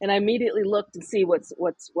God. And I immediately looked and see what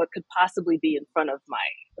could possibly be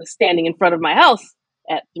standing in front of my house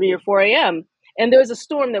at 3 or 4 a.m. And there was a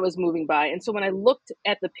storm that was moving by. And so when I looked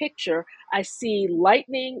at the picture, I see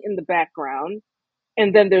lightning in the background,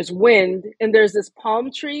 and then there's wind, and there's this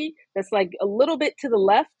palm tree that's like a little bit to the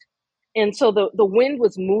left. And so the wind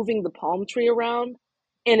was moving the palm tree around,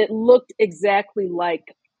 and it looked exactly like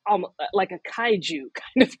a kaiju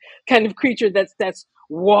kind of creature that's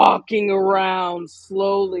walking around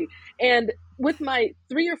slowly. And with my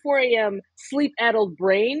 3 or 4 a.m. sleep-addled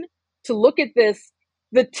brain, to look at this,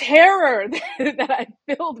 the terror that I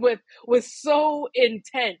filled with was so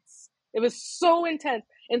intense. It was so intense.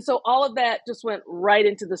 And so all of that just went right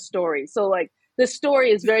into the story. So like this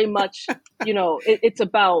story is very much, it's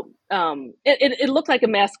about, it looked like a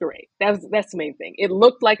masquerade. That's the main thing. It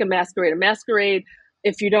looked like a masquerade. A masquerade,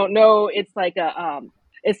 if you don't know, it's like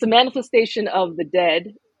it's the manifestation of the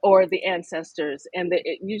dead or the ancestors. And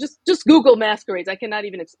you just Google masquerades. I cannot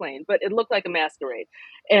even explain, but it looked like a masquerade.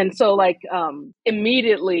 And so like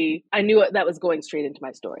immediately I knew that was going straight into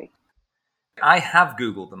my story. I have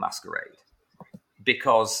Googled the masquerade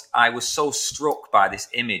because I was so struck by this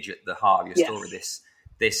image at the heart of your story,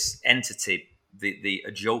 this entity, the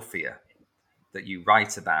Ajofia that you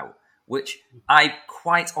write about, which I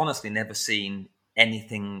quite honestly never seen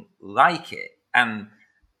anything like it. And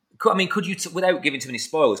I mean, could you, without giving too many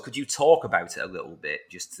spoilers, could you talk about it a little bit?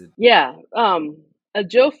 Just to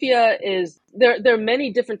Ajofia is there are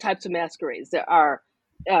many different types of masquerades. There are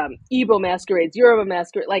Igbo masquerades, Yoruba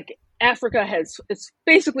masquerades. Like Africa it's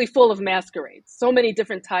basically full of masquerades. So many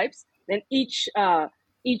different types, and each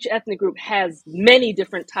ethnic group has many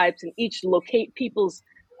different types, and each people's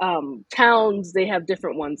towns, they have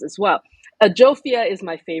different ones as well. Ajofia is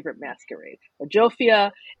my favorite masquerade.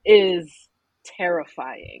 Ajofia is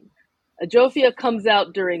terrifying. Ajofia comes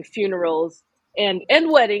out during funerals and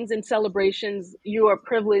weddings and celebrations. You are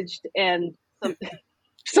privileged, and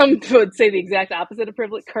some would say the exact opposite of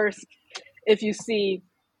privileged, cursed, if you see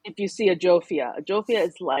Ajofia. Ajofia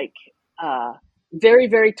is like very,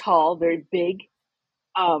 very tall, very big,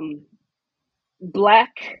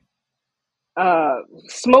 black,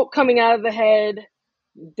 smoke coming out of the head,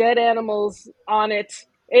 dead animals on it,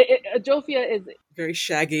 Ajofia is very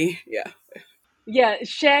shaggy. Yeah,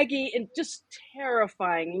 shaggy and just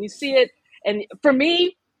terrifying. And you see it. And for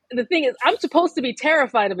me, the thing is, I'm supposed to be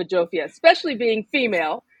terrified of Ajofia, especially being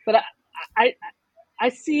female. But I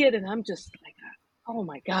see it and I'm just like, oh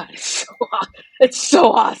my God, it's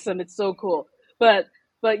so awesome. It's so cool. But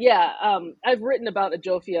yeah, I've written about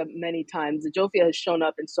Ajofia many times. Ajofia has shown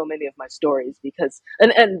up in so many of my stories because,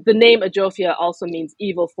 and the name Ajofia also means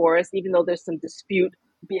evil forest, even though there's some dispute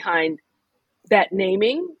behind that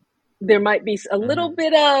naming. There might be a little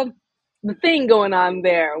bit of the thing going on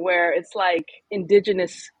there where it's like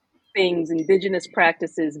indigenous things, indigenous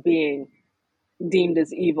practices being deemed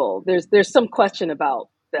as evil. There's some question about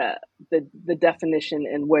the definition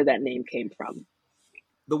and where that name came from.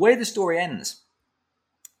 The way the story ends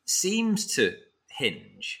seems to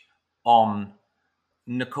hinge on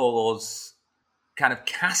Nicolo's kind of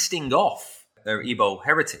casting off their Igbo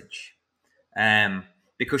heritage,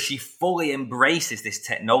 because she fully embraces this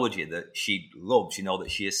technology that she loves, that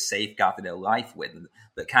she has safeguarded her life with,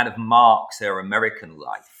 that kind of marks her American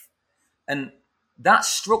life. And that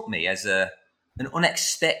struck me as an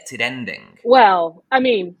unexpected ending. Well, I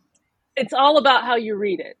mean, it's all about how you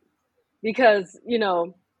read it. Because,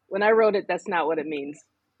 when I wrote it, that's not what it means.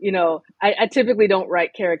 I typically don't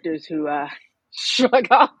write characters who shrug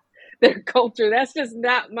off their culture. That's just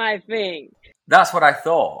not my thing. That's what I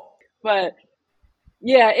thought. But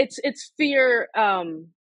yeah, it's fear.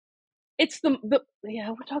 It's the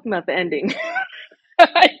we're talking about the ending.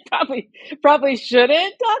 I probably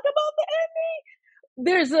shouldn't talk about the ending.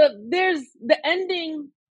 There's the ending.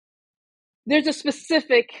 There's a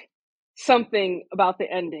specific something about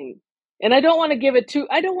the ending. And I don't want to give it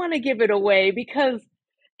away because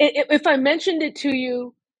if I mentioned it to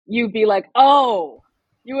you, you'd be like, oh,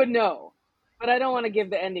 you would know. But I don't want to give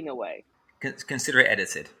the ending away. Consider it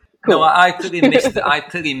edited. Cool. No, I clearly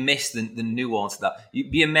missed the nuance of that.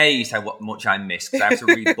 You'd be amazed how much I missed because I have to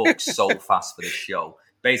read books so fast for this show.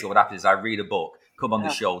 Basically, what happens is I read a book, come on the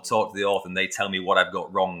show, talk to the author, and they tell me what I've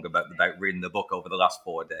got wrong about reading the book over the last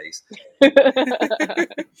 4 days. No,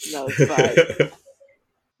 it's fine.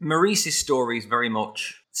 Maurice's story is very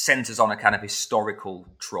much centers on a kind of historical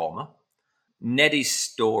trauma. Nnedi's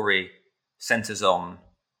story centers on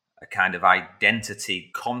a kind of identity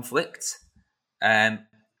conflict.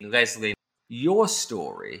 Lesley, your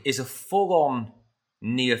story is a full-on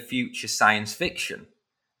near-future science fiction.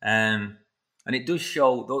 And it does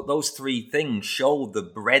show, those three things show the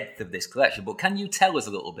breadth of this collection. But can you tell us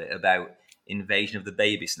a little bit about Invasion of the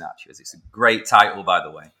Baby Snatchers? It's a great title, by the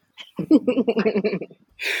way.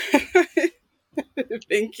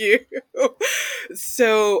 Thank you.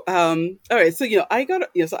 So, all right. So, I got,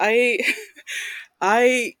 so I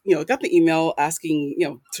got the email asking,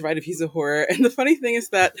 to write a piece of horror. And the funny thing is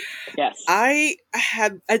that yes, I'd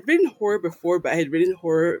written horror before, but I had written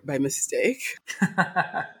horror by mistake.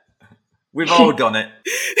 We've all done it.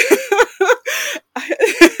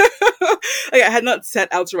 I had not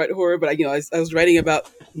set out to write horror, but I was writing about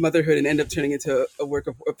motherhood and ended up turning into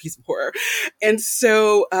a piece of horror. And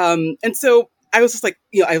so I was just like,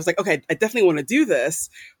 I was like, okay, I definitely want to do this,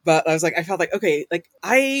 but I felt like, okay, like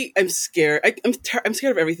I'm scared. I'm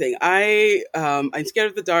scared of everything. I'm scared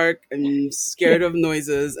of the dark. I'm scared of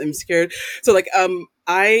noises. I'm scared. So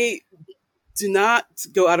I do not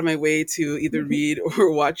go out of my way to either read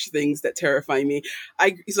or watch things that terrify me.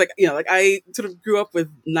 I sort of grew up with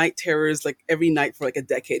night terrors like every night for like a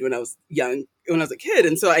decade when I was young, when I was a kid.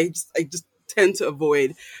 And so I just tend to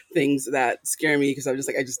avoid things that scare me because I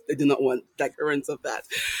do not want that occurrence of that.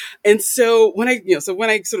 And so when I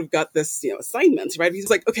sort of got this, assignment, right, he's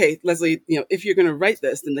like, okay, Lesley, if you're going to write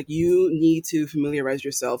this, then you need to familiarize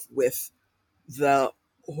yourself with the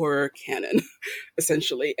horror canon,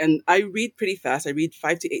 essentially. And I read pretty fast. I read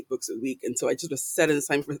 5 to 8 books a week. And so I just set an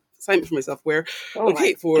assignment for myself where, for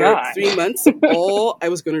 3 months, all I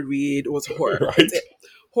was going to read was horror. Right.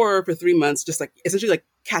 Horror for 3 months, just essentially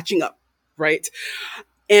catching up. Right.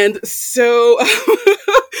 And so,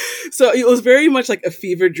 so it was very much like a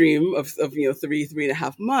fever dream of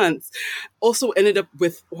 3.5 months. Also ended up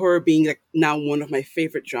with horror being now one of my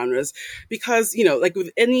favorite genres because, with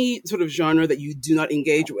any sort of genre that you do not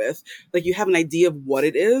engage with, you have an idea of what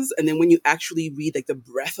it is. And then when you actually read the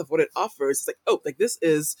breadth of what it offers, it's this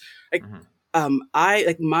is the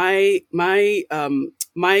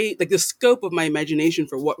scope of my imagination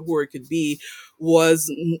for what horror could be was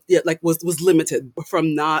limited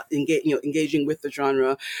from not engaging with the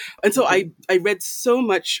genre. And so I read so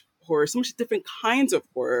much horror, so much different kinds of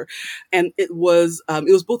horror. And it was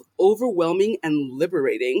both overwhelming and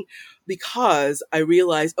liberating because I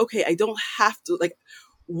realized, okay, I don't have to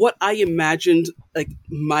what I imagined like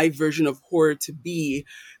my version of horror to be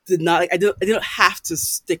did not, like, I didn't have to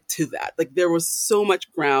stick to that. Like there was so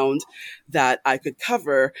much ground that I could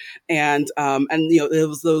cover. And there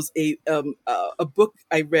was a book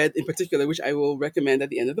I read in particular, which I will recommend at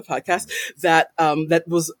the end of the podcast, that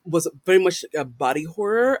was very much a body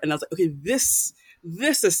horror. And I was like, okay, this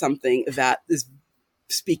is something that is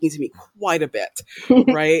speaking to me quite a bit,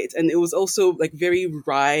 right? And it was also like very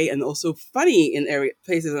wry and also funny in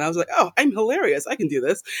places. And I was like, oh, I'm hilarious. I can do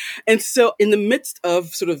this. And so in the midst of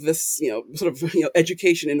sort of this,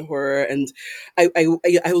 education in horror, and I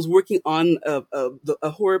was working on a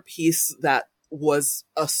horror piece that was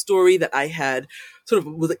a story that I had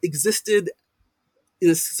existed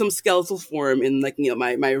in some skeletal form in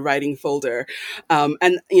my writing folder. And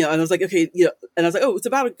I was like, okay, and I was like, oh, it's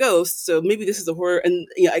about a ghost. So maybe this is a horror. And,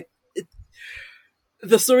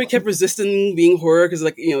 the story kept resisting being horror because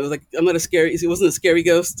it was like, I'm not it wasn't a scary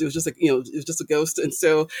ghost. It was just like, it was just a ghost. And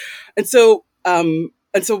so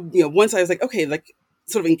once I was like, okay, like,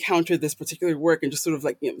 sort of encountered this particular work and just sort of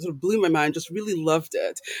blew my mind, just really loved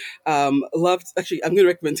it. Actually, I'm going to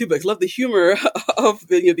recommend two books. Loved the humor of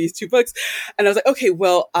these two books. And I was like, okay,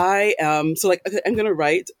 well, I am, okay, I'm going to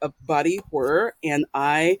write a body horror, and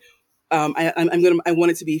I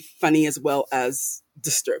want it to be funny as well as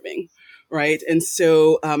disturbing. Right. And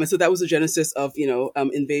so that was the genesis of,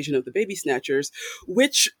 Invasion of the Baby Snatchers,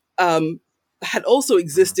 which, had also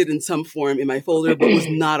existed in some form in my folder, but was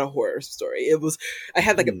not a horror story. It was, I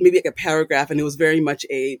had maybe a paragraph, and it was very much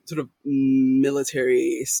a sort of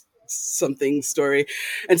military something story.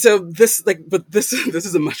 And so this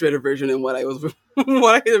is a much better version than what I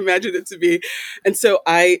what I imagined it to be. And so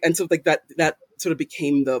that sort of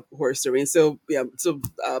became the horror story. And so,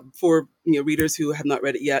 for, readers who have not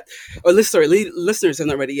read it yet, or listeners have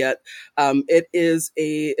not read it yet,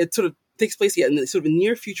 it sort of takes place in the sort of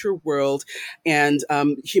near future world, and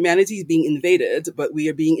humanity is being invaded, but we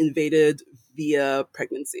are being invaded via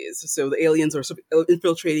pregnancies. So the aliens are sort of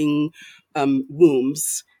infiltrating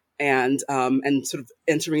wombs and sort of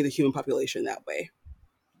entering the human population that way,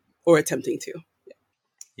 or attempting to.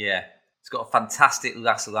 Yeah. It's got a fantastic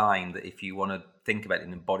last line that, if you want to think about it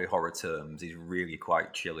in body horror terms, is really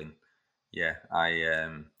quite chilling. Yeah,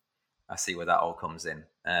 I see where that all comes in.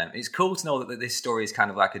 It's cool to know that this story is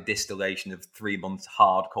kind of like a distillation of 3 months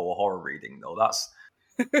hardcore horror reading, though. That's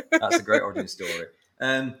a great origin story.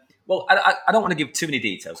 Well, I don't want to give too many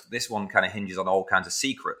details. This one kind of hinges on all kinds of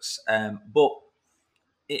secrets. But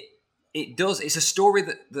it's a story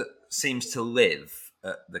that seems to live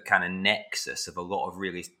at the kind of nexus of a lot of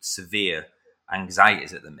really severe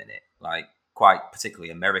anxieties at the minute, like quite particularly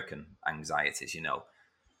American anxieties,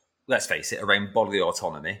 Let's face it, around bodily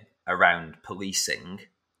autonomy, around policing,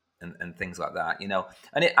 and things like that,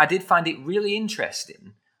 And I did find it really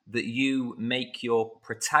interesting that you make your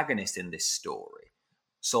protagonist in this story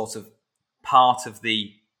sort of part of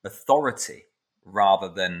the authority rather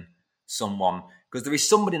than someone, because there is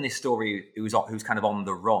somebody in this story who's kind of on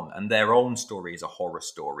the run, and their own story is a horror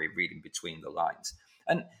story, reading between the lines.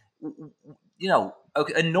 And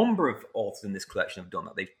a number of authors in this collection have done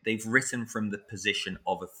that. They've written from the position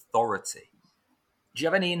of authority. Do you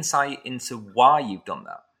have any insight into why you've done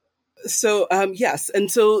that? So, yes.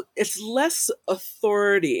 And so it's less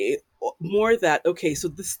authority, more that, okay, so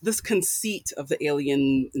this conceit of the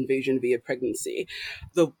alien invasion via pregnancy,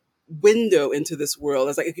 the window into this world,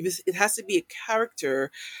 is like, it has to be a character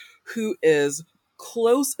who is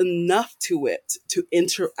close enough to it to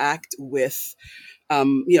interact with,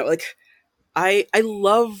 I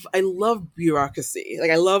love bureaucracy.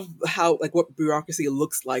 Like, I love how, like, what bureaucracy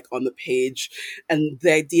looks like on the page, and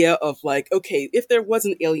the idea of, like, okay, if there was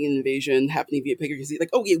an alien invasion happening via pregnancy, like,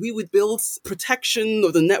 oh yeah, we would build protection,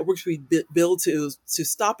 or the networks we build to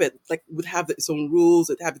stop it, like, would have its own rules,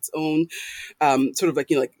 it have its own sort of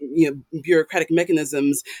bureaucratic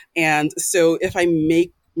mechanisms. And so if I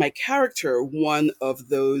make my character one of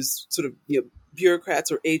those sort of bureaucrats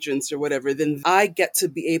or agents or whatever, then I get to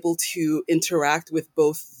be able to interact with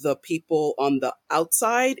both the people on the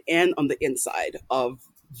outside and on the inside of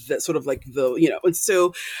the sort of like the, and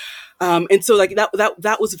so like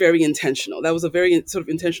that was very intentional. That was a very sort of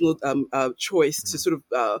intentional choice to sort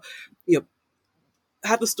of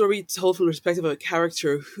have the story told from the perspective of a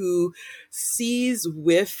character who sees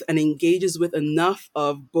with and engages with enough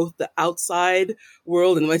of both the outside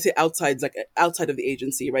world, and when I say outside, it's like outside of the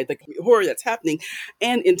agency, right? Like horror that's happening,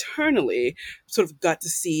 and internally sort of got to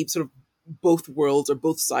see sort of both worlds or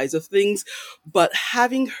both sides of things, but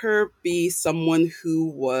having her be someone who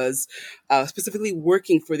was specifically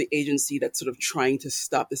working for the agency that's sort of trying to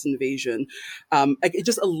stop this invasion, it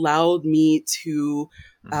just allowed me to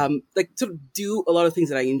like sort of do a lot of things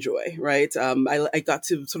that I enjoy, right? I got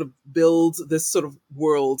to sort of build this sort of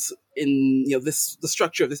world in, the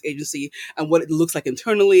structure of this agency and what it looks like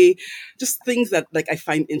internally, just things that like I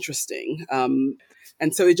find interesting.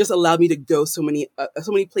 And so it just allowed me to go so many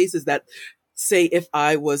places that, say, if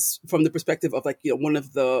I was from the perspective of like, one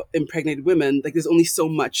of the impregnated women, like there's only so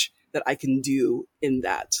much that I can do in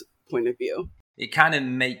that point of view. It kind of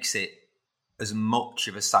makes it as much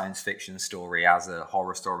of a science fiction story as a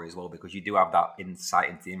horror story as well, because you do have that insight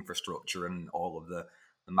into the infrastructure and all of the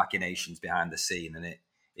machinations behind the scene, and it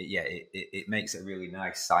makes it a really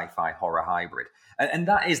nice sci-fi horror hybrid. And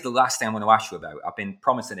that is the last thing I want to ask you about. I've been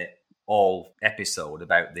promising it all episode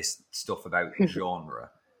about this stuff about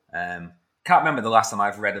genre. Can't remember the last time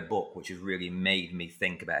I've read a book which has really made me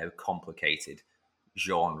think about how complicated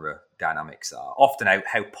genre dynamics are. Often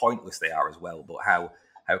how pointless they are as well, but how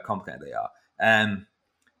complicated they are.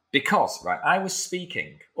 Because, right, I was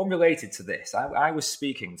speaking, unrelated to this, I was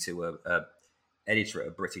speaking to a editor at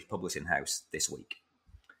a British publishing house this week.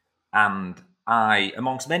 And I,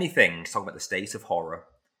 amongst many things, talking about the state of horror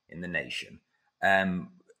in the nation,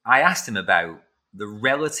 I asked him about the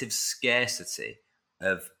relative scarcity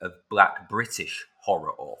of Black British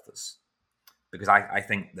horror authors, because I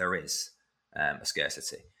think there is a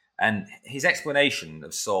scarcity. And his explanation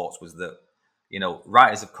of sorts was that,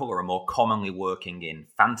 writers of colour are more commonly working in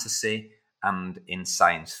fantasy and in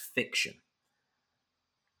science fiction.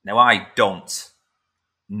 Now, I don't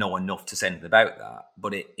know enough to say anything about that,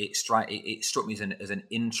 but it struck me as an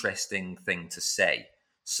interesting thing to say.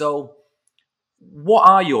 So, what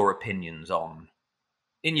are your opinions on,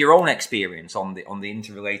 in your own experience, on the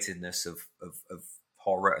interrelatedness of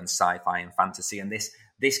horror and sci-fi and fantasy, and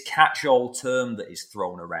this catch-all term that is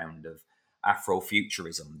thrown around of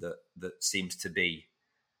Afrofuturism that seems to be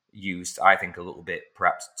used, I think, a little bit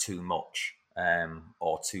perhaps too much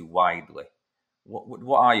or too widely?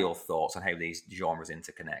 What are your thoughts on how these genres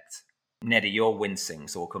interconnect? Nnedi, you're wincing,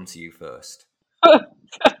 so we'll come to you first.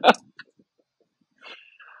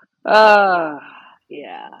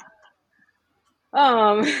 Yeah.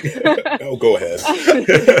 Oh, go ahead.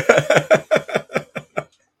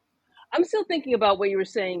 I'm still thinking about what you were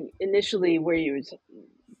saying initially, where you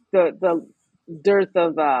the dearth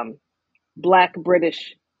of Black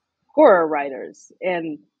British horror writers,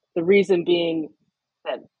 and the reason being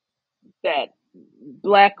that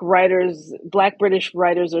Black British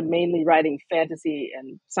writers are mainly writing fantasy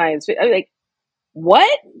and science fiction. I'm like,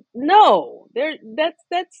 what? No,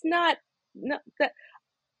 that's not that.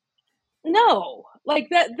 No, like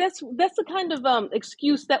that's the kind of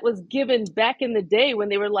excuse that was given back in the day when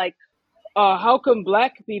they were like, how come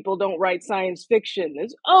Black people don't write science fiction?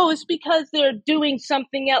 It's because they're doing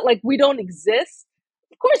something else. Like, we don't exist.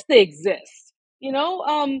 Of course they exist.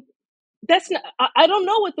 That's not. I don't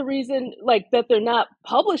know what the reason, like, that they're not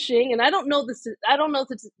publishing, and I don't know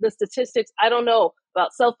the statistics. I don't know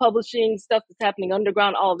about self-publishing stuff that's happening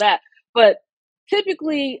underground, all that. But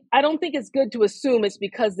typically, I don't think it's good to assume it's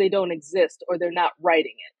because they don't exist or they're not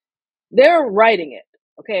writing it. They're writing it.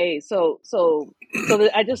 Okay, so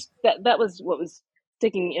I just that was what was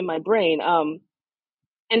sticking in my brain.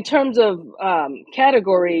 In terms of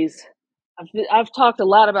categories, I've talked a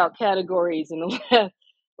lot about categories in the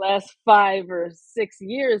last 5 or 6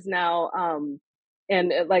 years now.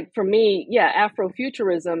 And like, for me,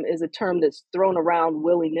 Afrofuturism is a term that's thrown around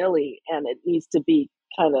willy-nilly, and it needs to be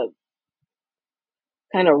kind of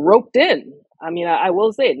roped in. I mean, I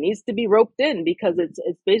will say it needs to be roped in, because it's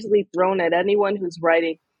basically thrown at anyone who's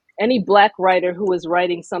writing, any Black writer who is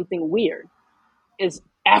writing something weird is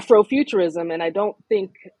Afrofuturism. And I don't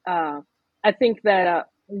think, I think that,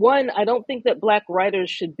 I don't think that Black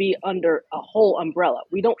writers should be under a whole umbrella.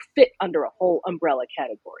 We don't fit under a whole umbrella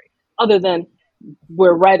category, other than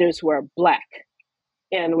we're writers who are Black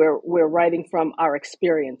and we're writing from our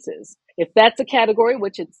experiences. If that's a category,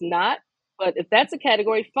 which it's not, but if that's a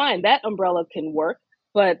category, fine, that umbrella can work.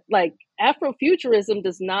 But like, Afrofuturism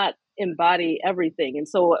does not embody everything. And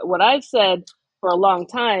so what I've said for a long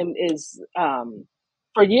time is,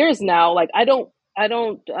 for years now, like, I don't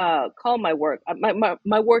call my work,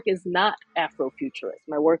 my work is not Afrofuturist.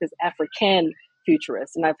 My work is African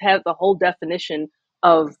futurist. And I've had the whole definition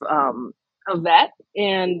of that.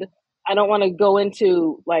 And I don't want to go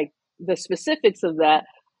into like the specifics of that.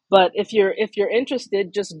 But if you're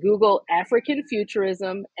interested, just Google African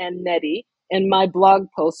futurism and Nnedi, and my blog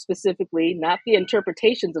post specifically, not the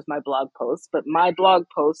interpretations of my blog posts, but my blog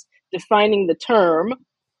post defining the term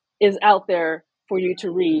is out there for you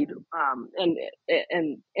to read.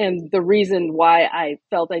 And the reason why I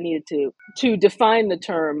felt I needed to define the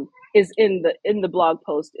term is in the blog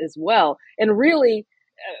post as well. And really,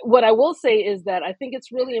 what I will say is that I think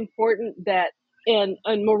it's really important that, and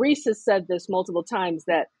Maurice has said this multiple times,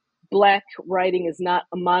 that Black writing is not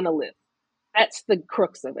a monolith. That's the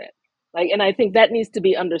crux of it. And I think that needs to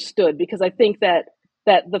be understood, because I think that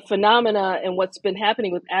the phenomena and what's been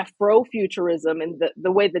happening with Afrofuturism and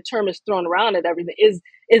the way the term is thrown around and everything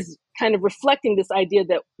is kind of reflecting this idea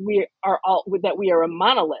that we are a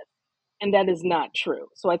monolith. And that is not true.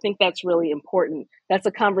 So I think that's really important. That's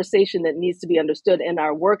a conversation that needs to be understood, and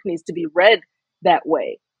our work needs to be read that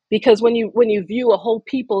way. Because when you view a whole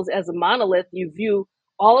peoples as a monolith, you view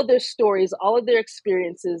all of their stories, all of their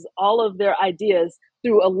experiences, all of their ideas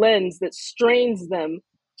through a lens that strains them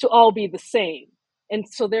to all be the same. And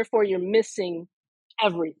so therefore you're missing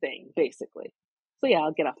everything, basically. So yeah,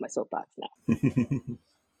 I'll get off my soapbox now.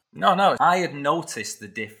 No. I had noticed the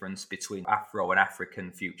difference between Afro and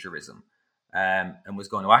African futurism, and was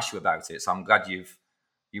going to ask you about it. So I'm glad you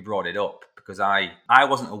brought it up, because I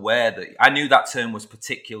wasn't aware that. I knew that term was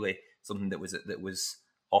particularly something that was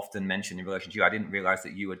often mentioned in relation to you. I didn't realize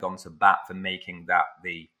that you had gone to bat for making that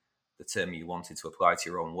the term you wanted to apply to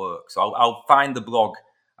your own work. So I'll find the blog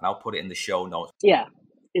and I'll put it in the show notes. Yeah,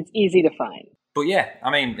 it's easy to find. But yeah,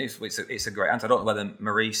 I mean, it's a great answer. I don't know whether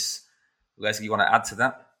Maurice, Lesley, you want to add to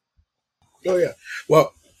that? Oh yeah.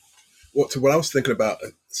 Well, to what I was thinking about,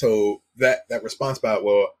 so that response about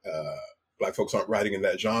Black folks aren't writing in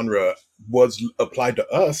that genre was applied to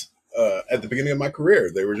us at the beginning of my career.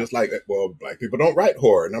 They were just like, well, Black people don't write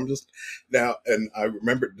horror, and I'm just now. And I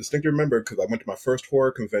distinctly remember, because I went to my first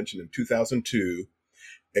horror convention in 2002,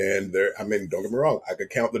 and don't get me wrong, I could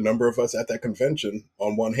count the number of us at that convention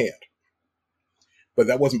on one hand, but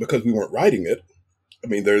that wasn't because we weren't writing it. I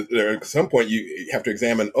mean, there at some point you have to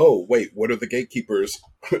examine, oh, wait, what are the gatekeepers?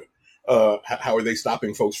 How are they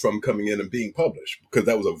stopping folks from coming in and being published? Because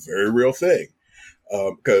that was a very real thing.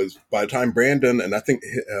 Because by the time Brandon, and I think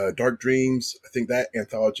Dark Dreams, I think that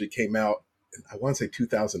anthology came out, I want to say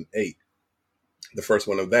 2008, the first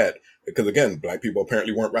one of that. Because again, Black people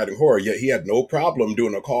apparently weren't writing horror, yet he had no problem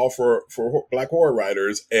doing a call for Black horror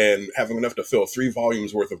writers and having enough to fill 3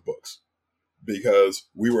 volumes worth of books. Because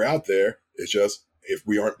we were out there, it's just, if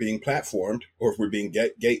we aren't being platformed, or if we're being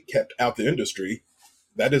gate kept out the industry,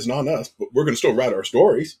 that isn't on us, but we're going to still write our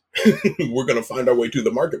stories. We're going to find our way to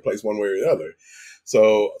the marketplace one way or the other.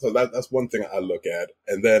 So that's one thing I look at.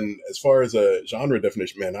 And then as far as a genre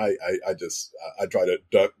definition, man, I try to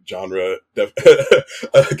duck genre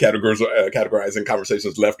categorizing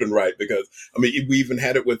conversations left and right, because I mean, we even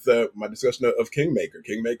had it with my discussion of Kingmaker.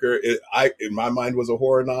 Kingmaker, in my mind, was a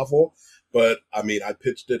horror novel. But I mean, I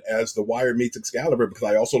pitched it as The Wire meets Excalibur because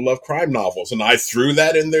I also love crime novels, and I threw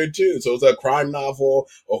that in there too. So it's a crime novel,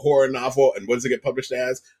 a horror novel, and what does it get published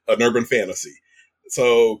as? An urban fantasy.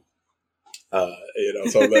 So, so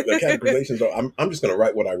the categorizations are, I'm just going to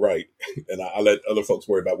write what I write, and I let other folks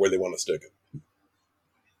worry about where they want to stick it.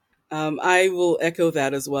 I will echo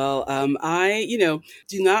that as well. I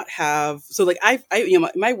do not have, so like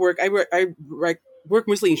my work, I work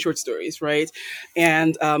mostly in short stories, right?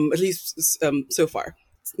 And at least so far,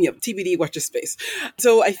 TBD, watch this space.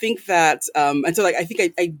 So I think that, and so like I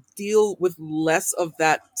think I deal with less of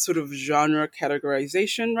that sort of genre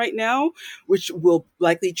categorization right now, which will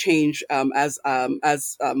likely change as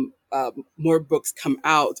more books come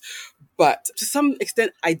out. But to some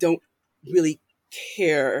extent, I don't really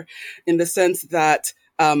care, in the sense that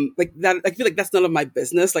like that, I feel like that's none of my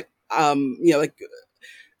business. Like like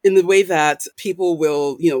in the way that people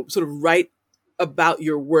will sort of write about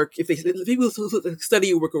your work, if people who study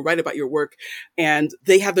your work will write about your work, and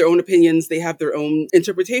they have their own opinions, they have their own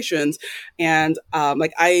interpretations, and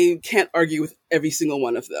like I can't argue with every single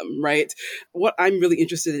one of them, right? What I'm really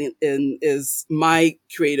interested in is my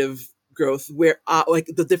creative growth, where like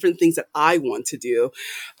the different things that I want to do,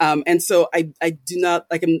 and so I do not,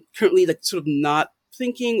 like, I'm currently like sort of not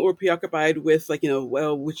thinking or preoccupied with like,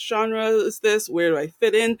 well, which genre is this? Where do I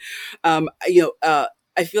fit in?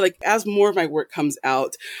 I feel like as more of my work comes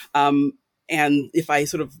out, and if I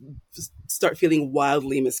sort of start feeling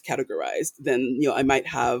wildly miscategorized, then, I might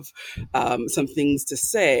have some things to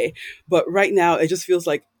say. But right now, it just feels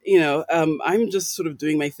like, I'm just sort of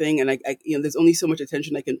doing my thing, and I there's only so much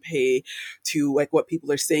attention I can pay to like what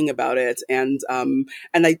people are saying about it, and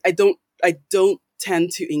I don't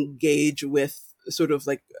tend to engage with sort of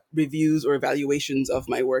like reviews or evaluations of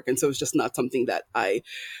my work. And so it's just not something that I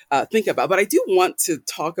think about. But I do want to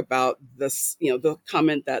talk about this, the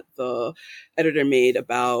comment that the editor made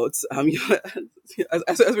about,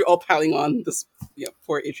 as we're all piling on this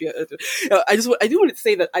poor Atria. I do want to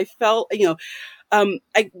say that I felt,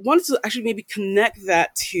 I wanted to actually maybe connect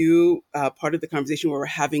that to part of the conversation we were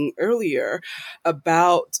having earlier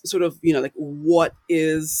about sort of, like what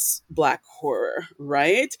is Black horror,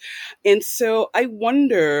 right? And so I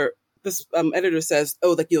wonder, this editor says,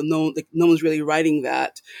 oh, no one's really writing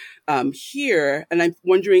that here. And I'm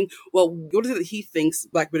wondering, well, what is it that he thinks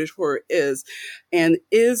Black British horror is? And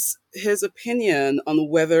is his opinion on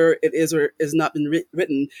whether it is or is not been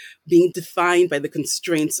written being defined by the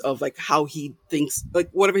constraints of like how he thinks, like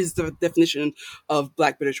whatever his definition of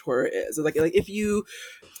Black British horror is? Like if you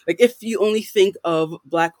only think of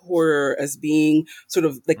Black horror as being sort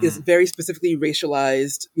of like this very specifically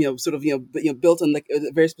racialized, built on like a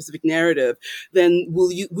very specific narrative, then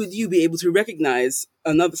would you be able to recognize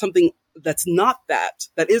something that's not that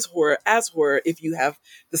is horror as horror if you have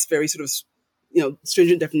this very sort of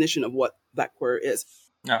stringent definition of what Black horror is?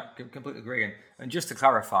 No, completely agree. And just to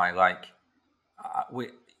clarify, like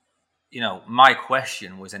my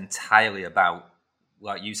question was entirely about,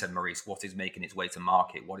 like you said, Maurice, what is making its way to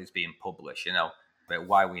market? What is being published? But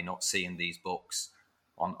why are we not seeing these books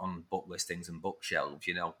on book listings and bookshelves?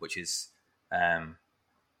 Which is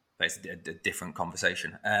it's a different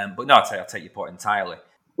conversation. But no, I'll take your point entirely.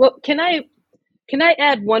 Well, can I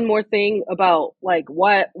add one more thing about like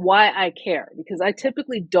why I care? Because I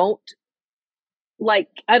typically don't like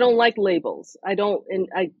labels. I don't, and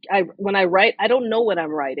I when I write, I don't know what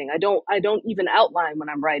I'm writing. I don't even outline when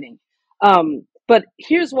I'm writing. But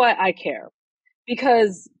here's why I care,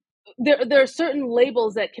 because there are certain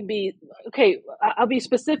labels that can be, okay, I'll be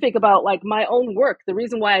specific about like my own work. The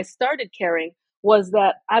reason why I started caring was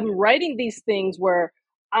that I'm writing these things where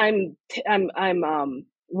I'm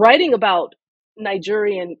writing about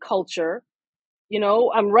Nigerian culture.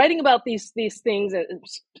 I'm writing about these things,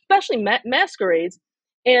 especially masquerades.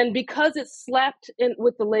 And because it's slapped in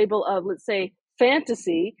with the label of, let's say,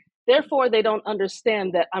 fantasy, therefore they don't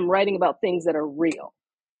understand that I'm writing about things that are real.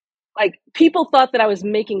 Like, people thought that I was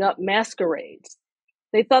making up masquerades.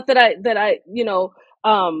 They thought that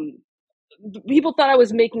people thought I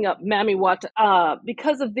was making up Mami Wata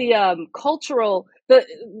because of the cultural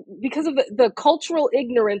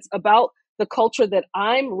ignorance about the culture that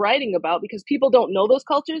I'm writing about, because people don't know those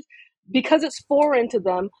cultures. Because it's foreign to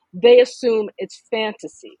them, they assume it's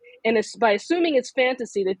fantasy. And it's by assuming it's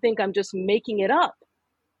fantasy, they think I'm just making it up.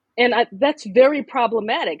 And that's very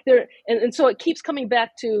problematic. And so it keeps coming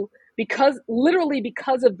back to, because of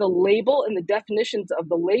the label and the definitions of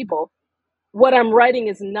the label, what I'm writing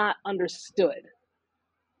is not understood.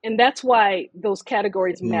 And that's why those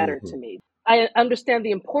categories matter to me. I understand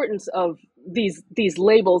the importance of these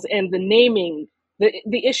labels and the naming,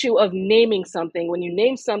 the issue of naming something. When you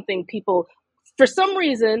name something, people, for some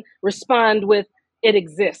reason, respond with, it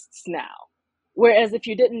exists now. Whereas if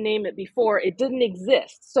you didn't name it before, it didn't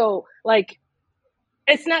exist. So, like,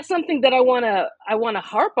 it's not something that I want to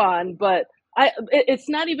harp on, but it's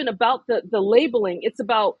not even about the labeling. It's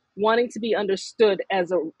about wanting to be understood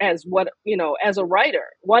as a writer,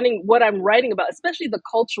 wanting what I'm writing about, especially the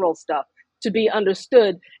cultural stuff, to be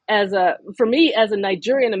understood for me as a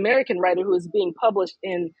Nigerian American writer who is being published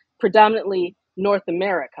in predominantly North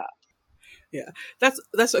America. Yeah,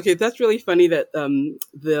 that's okay. That's really funny that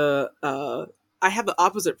I have the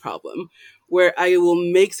opposite problem, where I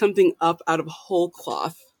will make something up out of whole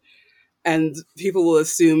cloth, and people will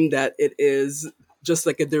assume that it is just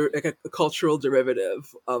like a cultural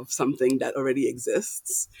derivative of something that already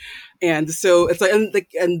exists. And so it's like,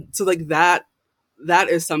 that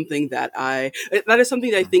is something that I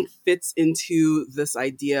think fits into this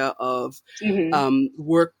idea of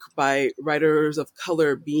work by writers of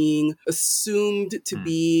color being assumed to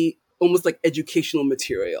be almost like educational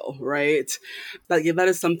material, right? Like, that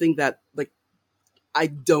is something that, like, I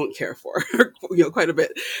don't care for, quite a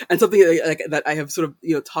bit, and something that I have sort of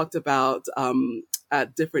talked about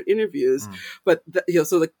at different interviews. But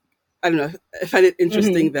so, like, I don't know. I find it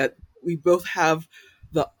interesting that we both have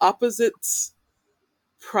the opposites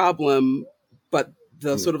problem, but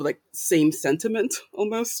the sort of like same sentiment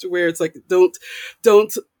almost, where it's like, don't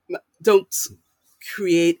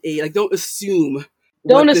create don't assume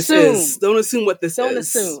what this is. Don't assume what this is. Don't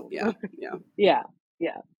assume. Yeah.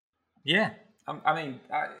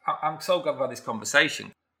 I'm so glad about this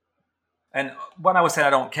conversation. And when I was saying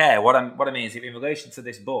I don't care, what I mean is, in relation to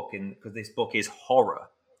this book, because this book is horror,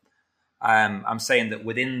 I'm saying that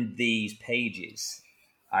within these pages,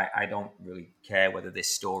 I don't really care whether this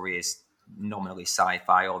story is nominally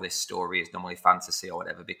sci-fi or this story is nominally fantasy or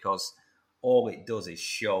whatever, because all it does is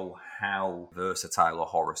show how versatile a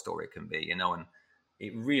horror story can be, and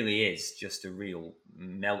it really is just a real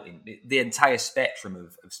melting. The entire spectrum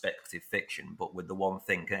of speculative fiction, but with the one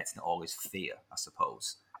thing connecting it all is fear, I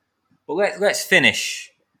suppose. But let's finish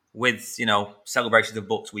with, celebrations of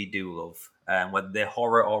books we do love, whether they're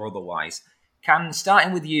horror or otherwise.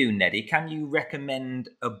 Starting with you, Nnedi, can you recommend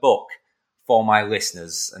a book for my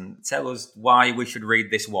listeners and tell us why we should read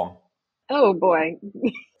this one? Oh boy.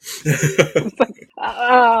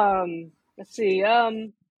 Let's see.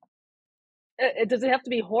 Does it have to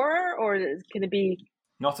be horror, or can it be?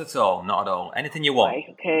 Not at all. Anything you want.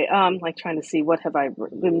 Okay. Like trying to see, what have I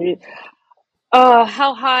been?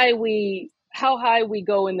 How high we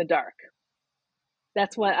go in the dark.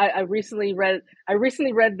 That's what I recently read. I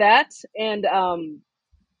recently read that, and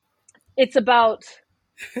it's about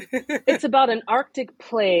an Arctic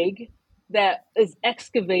plague that is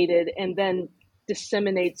excavated and then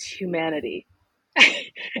disseminates humanity.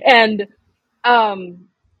 And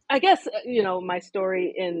I guess, my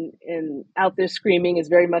story in Out There Screaming is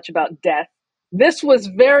very much about death. This was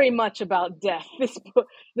very much about death.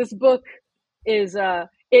 This book is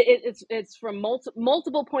it's from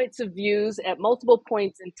multiple points of views at multiple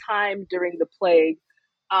points in time during the plague.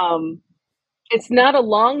 It's not a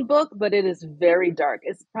long book, but it is very dark.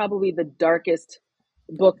 It's probably the darkest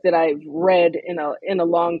book that I've read in a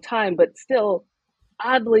long time, but still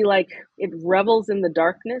oddly, like, it revels in the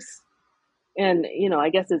darkness. And I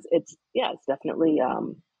guess it's definitely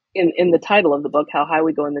in the title of the book, How High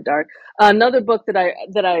We Go in the Dark. Another book that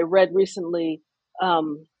I read recently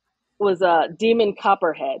was Demon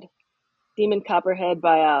Copperhead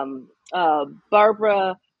by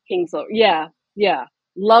Barbara Kingslow. Yeah,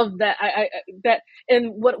 love that.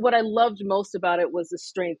 And what I loved most about it was the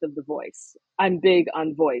strength of the voice. I'm big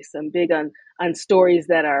on voice. I'm big on stories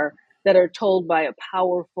that are told by a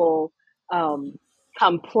powerful,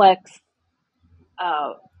 complex,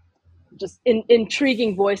 just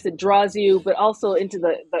intriguing voice that draws you, but also into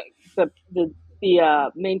the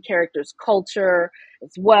main character's culture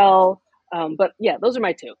as well. But yeah, those are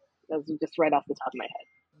my two. Those are just right off the top of my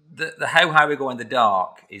head. The How High We Go in the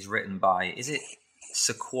Dark is written by, is it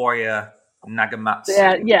Sequoia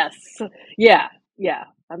Nagamatsu? Yes. Yeah.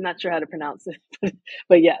 I'm not sure how to pronounce it,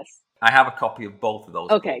 but yes. I have a copy of both of those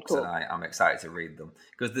books, cool. and I'm excited to read them.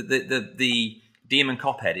 Because the Demon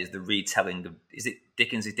Copperhead is the retelling of, is it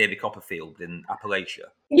Dickens' David Copperfield in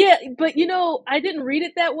Appalachia? Yeah, but I didn't read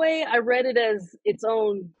it that way. I read it as its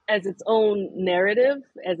own narrative,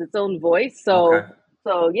 as its own voice. So, okay.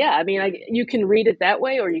 So yeah, I mean, you can read it that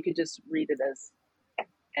way, or you could just read it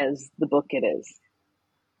as the book it is.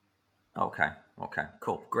 Okay,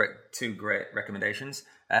 cool. Great, two great recommendations.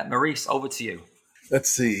 Maurice, over to you. Let's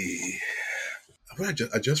see. I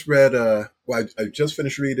just read. I just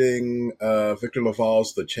finished reading Victor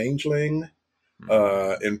LaValle's *The Changeling*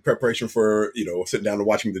 in preparation for sitting down and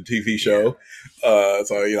watching the TV show. Yeah.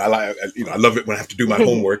 So I love it when I have to do my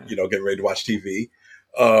homework. Getting ready to watch TV.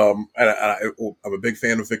 And I'm a big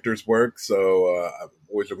fan of Victor's work, so I'm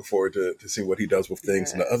always looking forward to seeing what he does with things.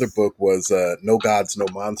 Yes. And the other book was No Gods, No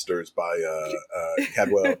Monsters by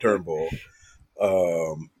Cadwell Turnbull.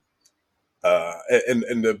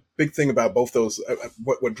 And the big thing about both those,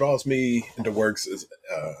 what draws me into works is,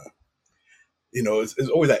 is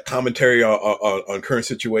always that commentary on current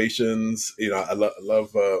situations. I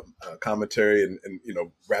love commentary and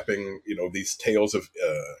wrapping, these tales of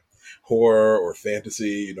horror or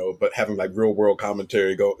fantasy, but having like real world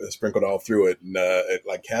commentary sprinkled all through it. And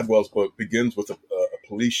like Cadwell's book begins with a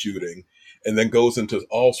police shooting and then goes into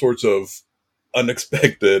all sorts of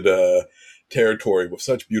unexpected territory with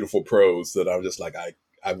such beautiful prose that I'm just like,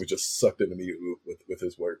 I was just sucked in immediately with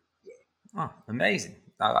his work. So. Oh, amazing.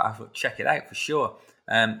 I will check it out for sure.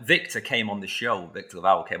 Victor LaValle came on the show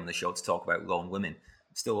to talk about Lone Women.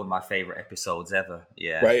 Still one of my favorite episodes ever.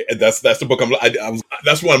 Yeah. Right. And that's the book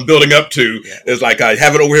that's what I'm building up to. Yeah. It's like, I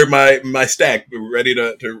have it over here my stack ready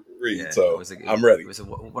to read. Yeah, so I'm ready. It was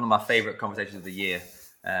one of my favorite conversations of the year.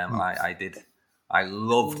 I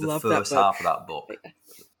loved the first half of that book.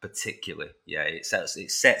 Particularly, yeah, it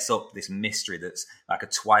sets up this mystery that's like a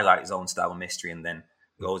Twilight Zone style mystery, and then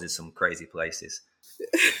goes in some crazy places.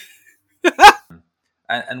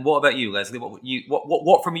 and what about you, Lesley?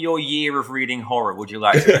 What from your year of reading horror would you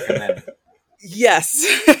like to recommend? Yes.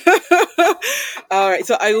 All right,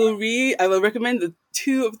 so I will recommend the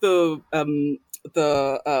two of the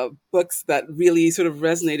books that really sort of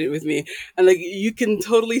resonated with me, and like you can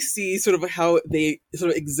totally see sort of how they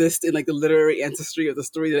sort of exist in like the literary ancestry of the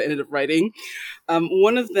story that I ended up writing.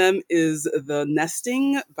 One of them is The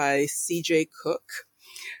Nesting by C.J. Cook.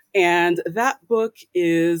 And that book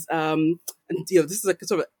is, this is like a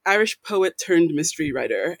sort of Irish poet turned mystery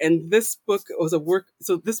writer. And this book was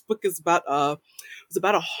this book is about a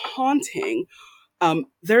haunting.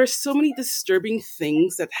 There are so many disturbing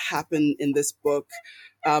things that happen in this book,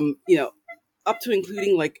 up to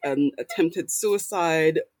including like an attempted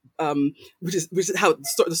suicide, which is how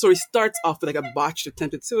the story starts off with like a botched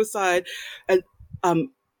attempted suicide. And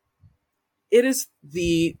it is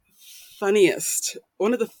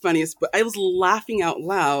one of the funniest, but I was laughing out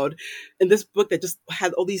loud in this book that just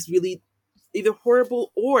had all these really either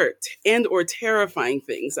horrible or terrifying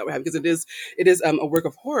things that we have, because it is a work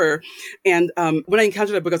of horror. And when I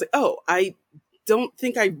encountered that book, I was like, oh, I don't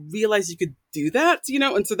think I realized you could do that,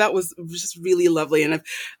 and so that was just really lovely. And I've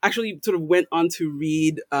actually sort of went on to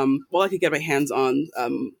read I could get my hands on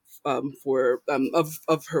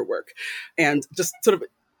of her work, and just sort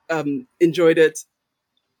of enjoyed it.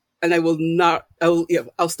 And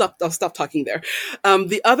I'll stop talking there.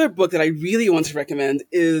 The other book that I really want to recommend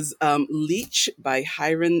is Leech by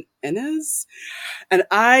Hiron Ennis. And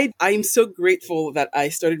I'm so grateful that I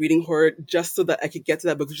started reading horror just so that I could get to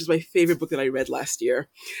that book, which is my favorite book that I read last year.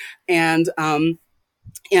 And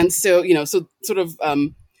so, so sort of,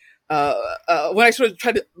 when I sort of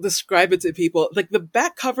try to describe it to people, like the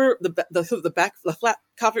back cover, the flat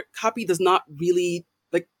cover copy does not really,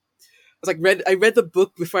 I read the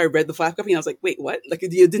book before I read the flat copy, and I was like, wait, what? Like,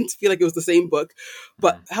 you didn't feel like it was the same book.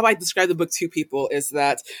 But how I describe the book to people is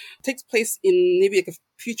that it takes place in maybe like a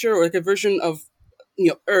future or like a version of,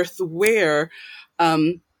 Earth where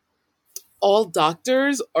all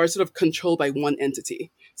doctors are sort of controlled by one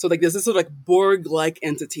entity. So like there's this sort of like Borg-like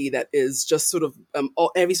entity that is just sort of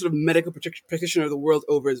every sort of medical practitioner of the world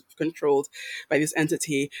over is controlled by this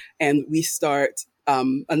entity. And we start,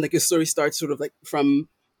 and like the story starts sort of like from,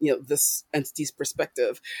 this entity's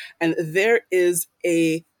perspective. And there is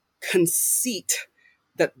a conceit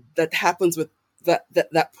that happens with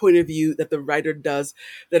that point of view that the writer does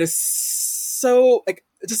that is so like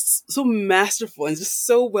just so masterful and just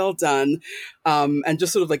so well done, and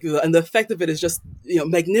just sort of like and the effect of it is just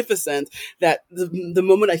magnificent, that the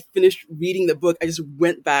moment I finished reading the book, I just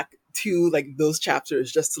went back to like those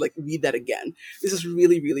chapters just to like read that again. This is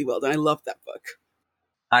really, really well done. I love that book.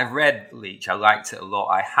 I've read Leech. I liked it a lot.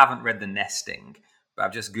 I haven't read The Nesting, but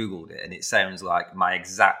I've just Googled it, and it sounds like my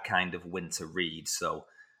exact kind of winter read, so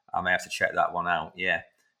I may have to check that one out. Yeah.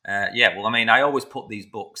 Well, I mean, I always put these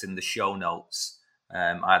books in the show notes,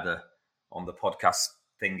 either on the podcast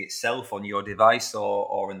thing itself on your device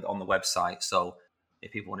or on the website, so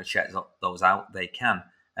if people want to check those out, they can.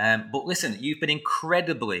 But listen, you've been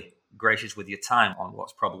incredibly gracious with your time on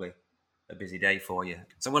what's probably a busy day for you.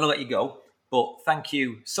 So I'm going to let you go. But thank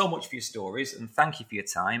you so much for your stories, and thank you for your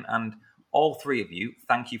time. And all three of you,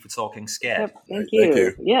 thank you for talking scared. Thank you. Thank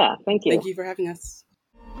you. Yeah, thank you. Thank you for having us.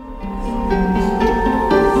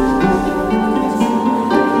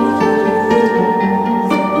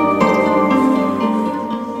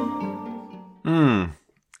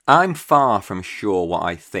 I'm far from sure what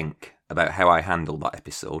I think about how I handled that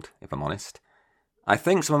episode, if I'm honest. I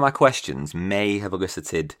think some of my questions may have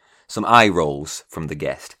elicited some eye rolls from the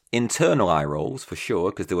guest. Internal eye rolls, for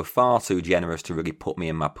sure, because they were far too generous to really put me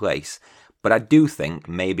in my place. But I do think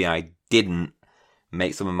maybe I didn't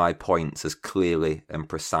make some of my points as clearly and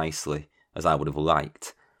precisely as I would have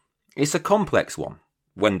liked. It's a complex one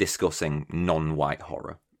when discussing non-white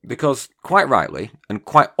horror, because quite rightly and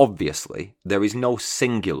quite obviously there is no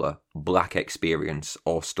singular black experience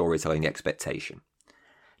or storytelling expectation.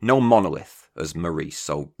 No monolith, as Maurice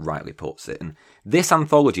so rightly puts it. And this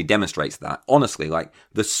anthology demonstrates that. Honestly, like,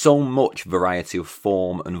 there's so much variety of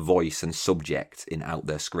form and voice and subject in Out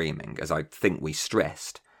There Screaming, as I think we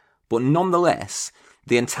stressed. But nonetheless,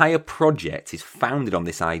 the entire project is founded on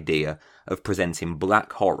this idea of presenting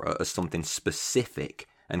black horror as something specific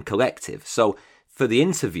and collective. So, for the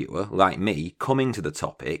interviewer, like me, coming to the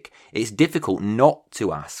topic, it's difficult not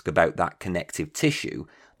to ask about that connective tissue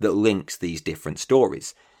that links these different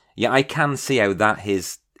stories. Yet I can see how that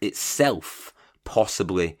is itself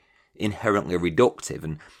possibly inherently reductive.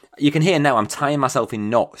 And you can hear now I'm tying myself in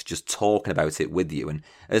knots just talking about it with you. And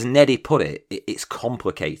as Nnedi put it, it's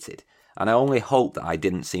complicated. And I only hope that I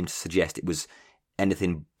didn't seem to suggest it was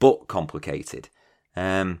anything but complicated.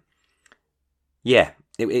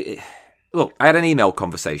 Look, I had an email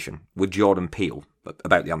conversation with Jordan Peele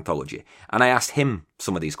about the anthology, and I asked him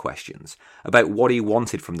some of these questions about what he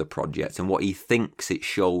wanted from the project and what he thinks it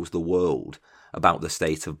shows the world about the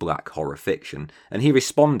state of black horror fiction. And he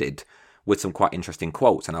responded with some quite interesting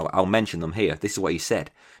quotes, and I'll mention them here. This is what he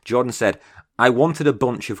said. Jordan said, "I wanted a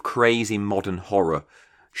bunch of crazy modern horror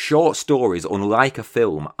Short stories, unlike a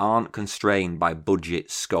film, aren't constrained by budget,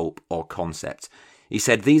 scope, or concept. He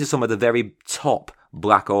said these are some of the very top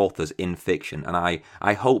black authors in fiction, and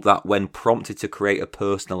I hope that when prompted to create a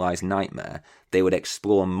personalised nightmare, they would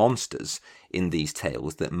explore monsters in these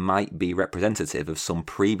tales that might be representative of some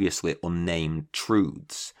previously unnamed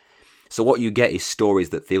truths. So what you get is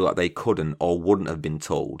stories that feel like they couldn't or wouldn't have been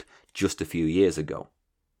told just a few years ago.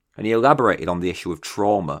 And he elaborated on the issue of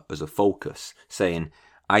trauma as a focus, saying,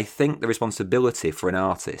 I think the responsibility for an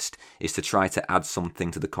artist is to try to add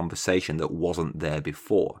something to the conversation that wasn't there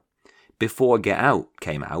before. Before Get Out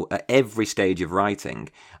came out, at every stage of writing,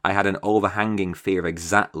 I had an overhanging fear of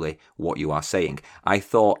exactly what you are saying. I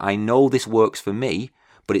thought, I know this works for me,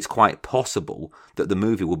 but it's quite possible that the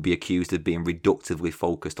movie would be accused of being reductively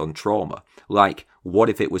focused on trauma. Like, what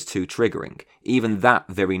if it was too triggering? Even that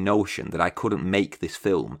very notion that I couldn't make this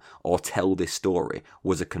film or tell this story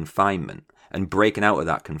was a confinement, and breaking out of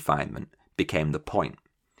that confinement became the point.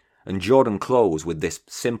 And Jordan closed with this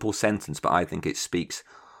simple sentence, but I think it speaks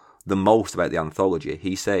the most about the anthology.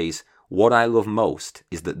 He says, what I love most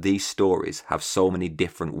is that these stories have so many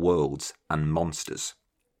different worlds and monsters.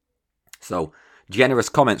 So, generous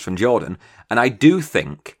comments from Jordan, and I do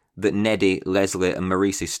think that Nnedi, Lesley and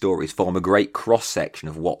Maurice's stories form a great cross-section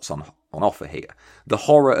of what's on offer here. The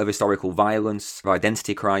horror of historical violence, of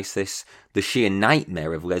identity crisis, the sheer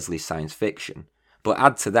nightmare of Lesley's science fiction. But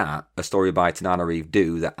add to that a story by Tananarive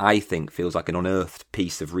Due that I think feels like an unearthed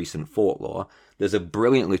piece of recent folklore. There's a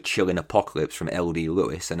brilliantly chilling apocalypse from L.D.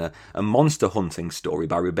 Lewis and a monster hunting story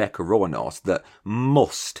by Rebecca Roanoff that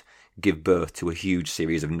must give birth to a huge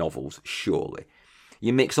series of novels, surely.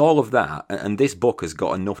 You mix all of that, and this book has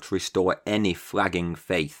got enough to restore any flagging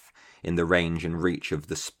faith in the range and reach of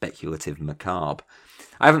the speculative macabre.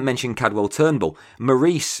 I haven't mentioned Cadwell Turnbull.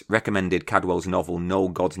 Maurice recommended Cadwell's novel No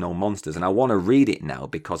Gods, No Monsters, and I want to read it now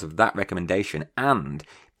because of that recommendation and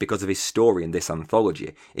because of his story in this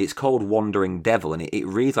anthology. It's called Wandering Devil, and it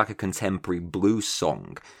reads like a contemporary blues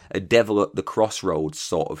song, a devil at the crossroads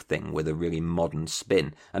sort of thing with a really modern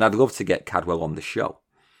spin, and I'd love to get Cadwell on the show.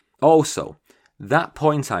 Also, that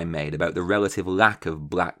point I made about the relative lack of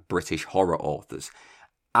black British horror authors,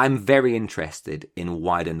 I'm very interested in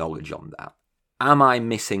wider knowledge on that. Am I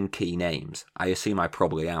missing key names? I assume I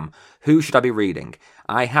probably am. Who should I be reading?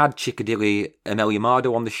 I had Chickadilly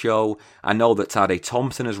Emelimado on the show. I know that Tade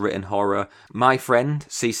Thompson has written horror. My friend,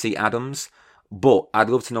 C.C. Adams. But I'd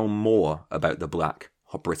love to know more about the black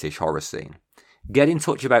British horror scene. Get in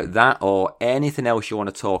touch about that or anything else you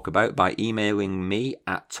want to talk about by emailing me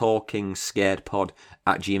at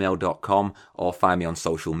talkingscaredpod@gmail.com or find me on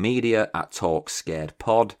social media at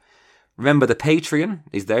talkscaredpod. Remember, the Patreon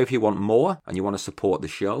is there if you want more and you want to support the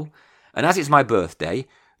show. And as it's my birthday,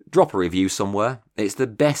 drop a review somewhere. It's the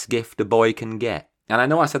best gift a boy can get. And I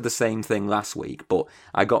know I said the same thing last week, but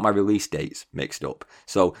I got my release dates mixed up.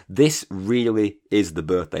 So this really is the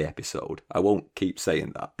birthday episode. I won't keep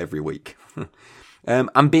saying that every week.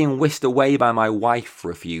 I'm being whisked away by my wife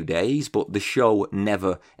for a few days, but the show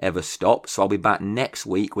never ever stops. So I'll be back next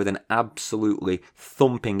week with an absolutely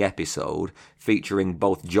thumping episode featuring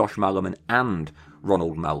both Josh Malerman and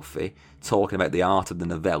Ronald Malfi talking about the art of the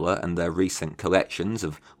novella and their recent collections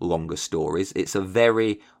of longer stories. It's a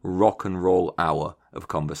very rock and roll hour of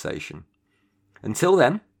conversation. Until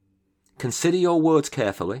then, consider your words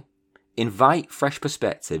carefully, invite fresh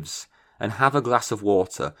perspectives, and have a glass of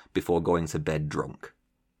water before going to bed drunk.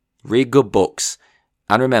 Read good books,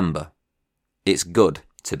 and remember, it's good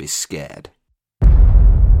to be scared.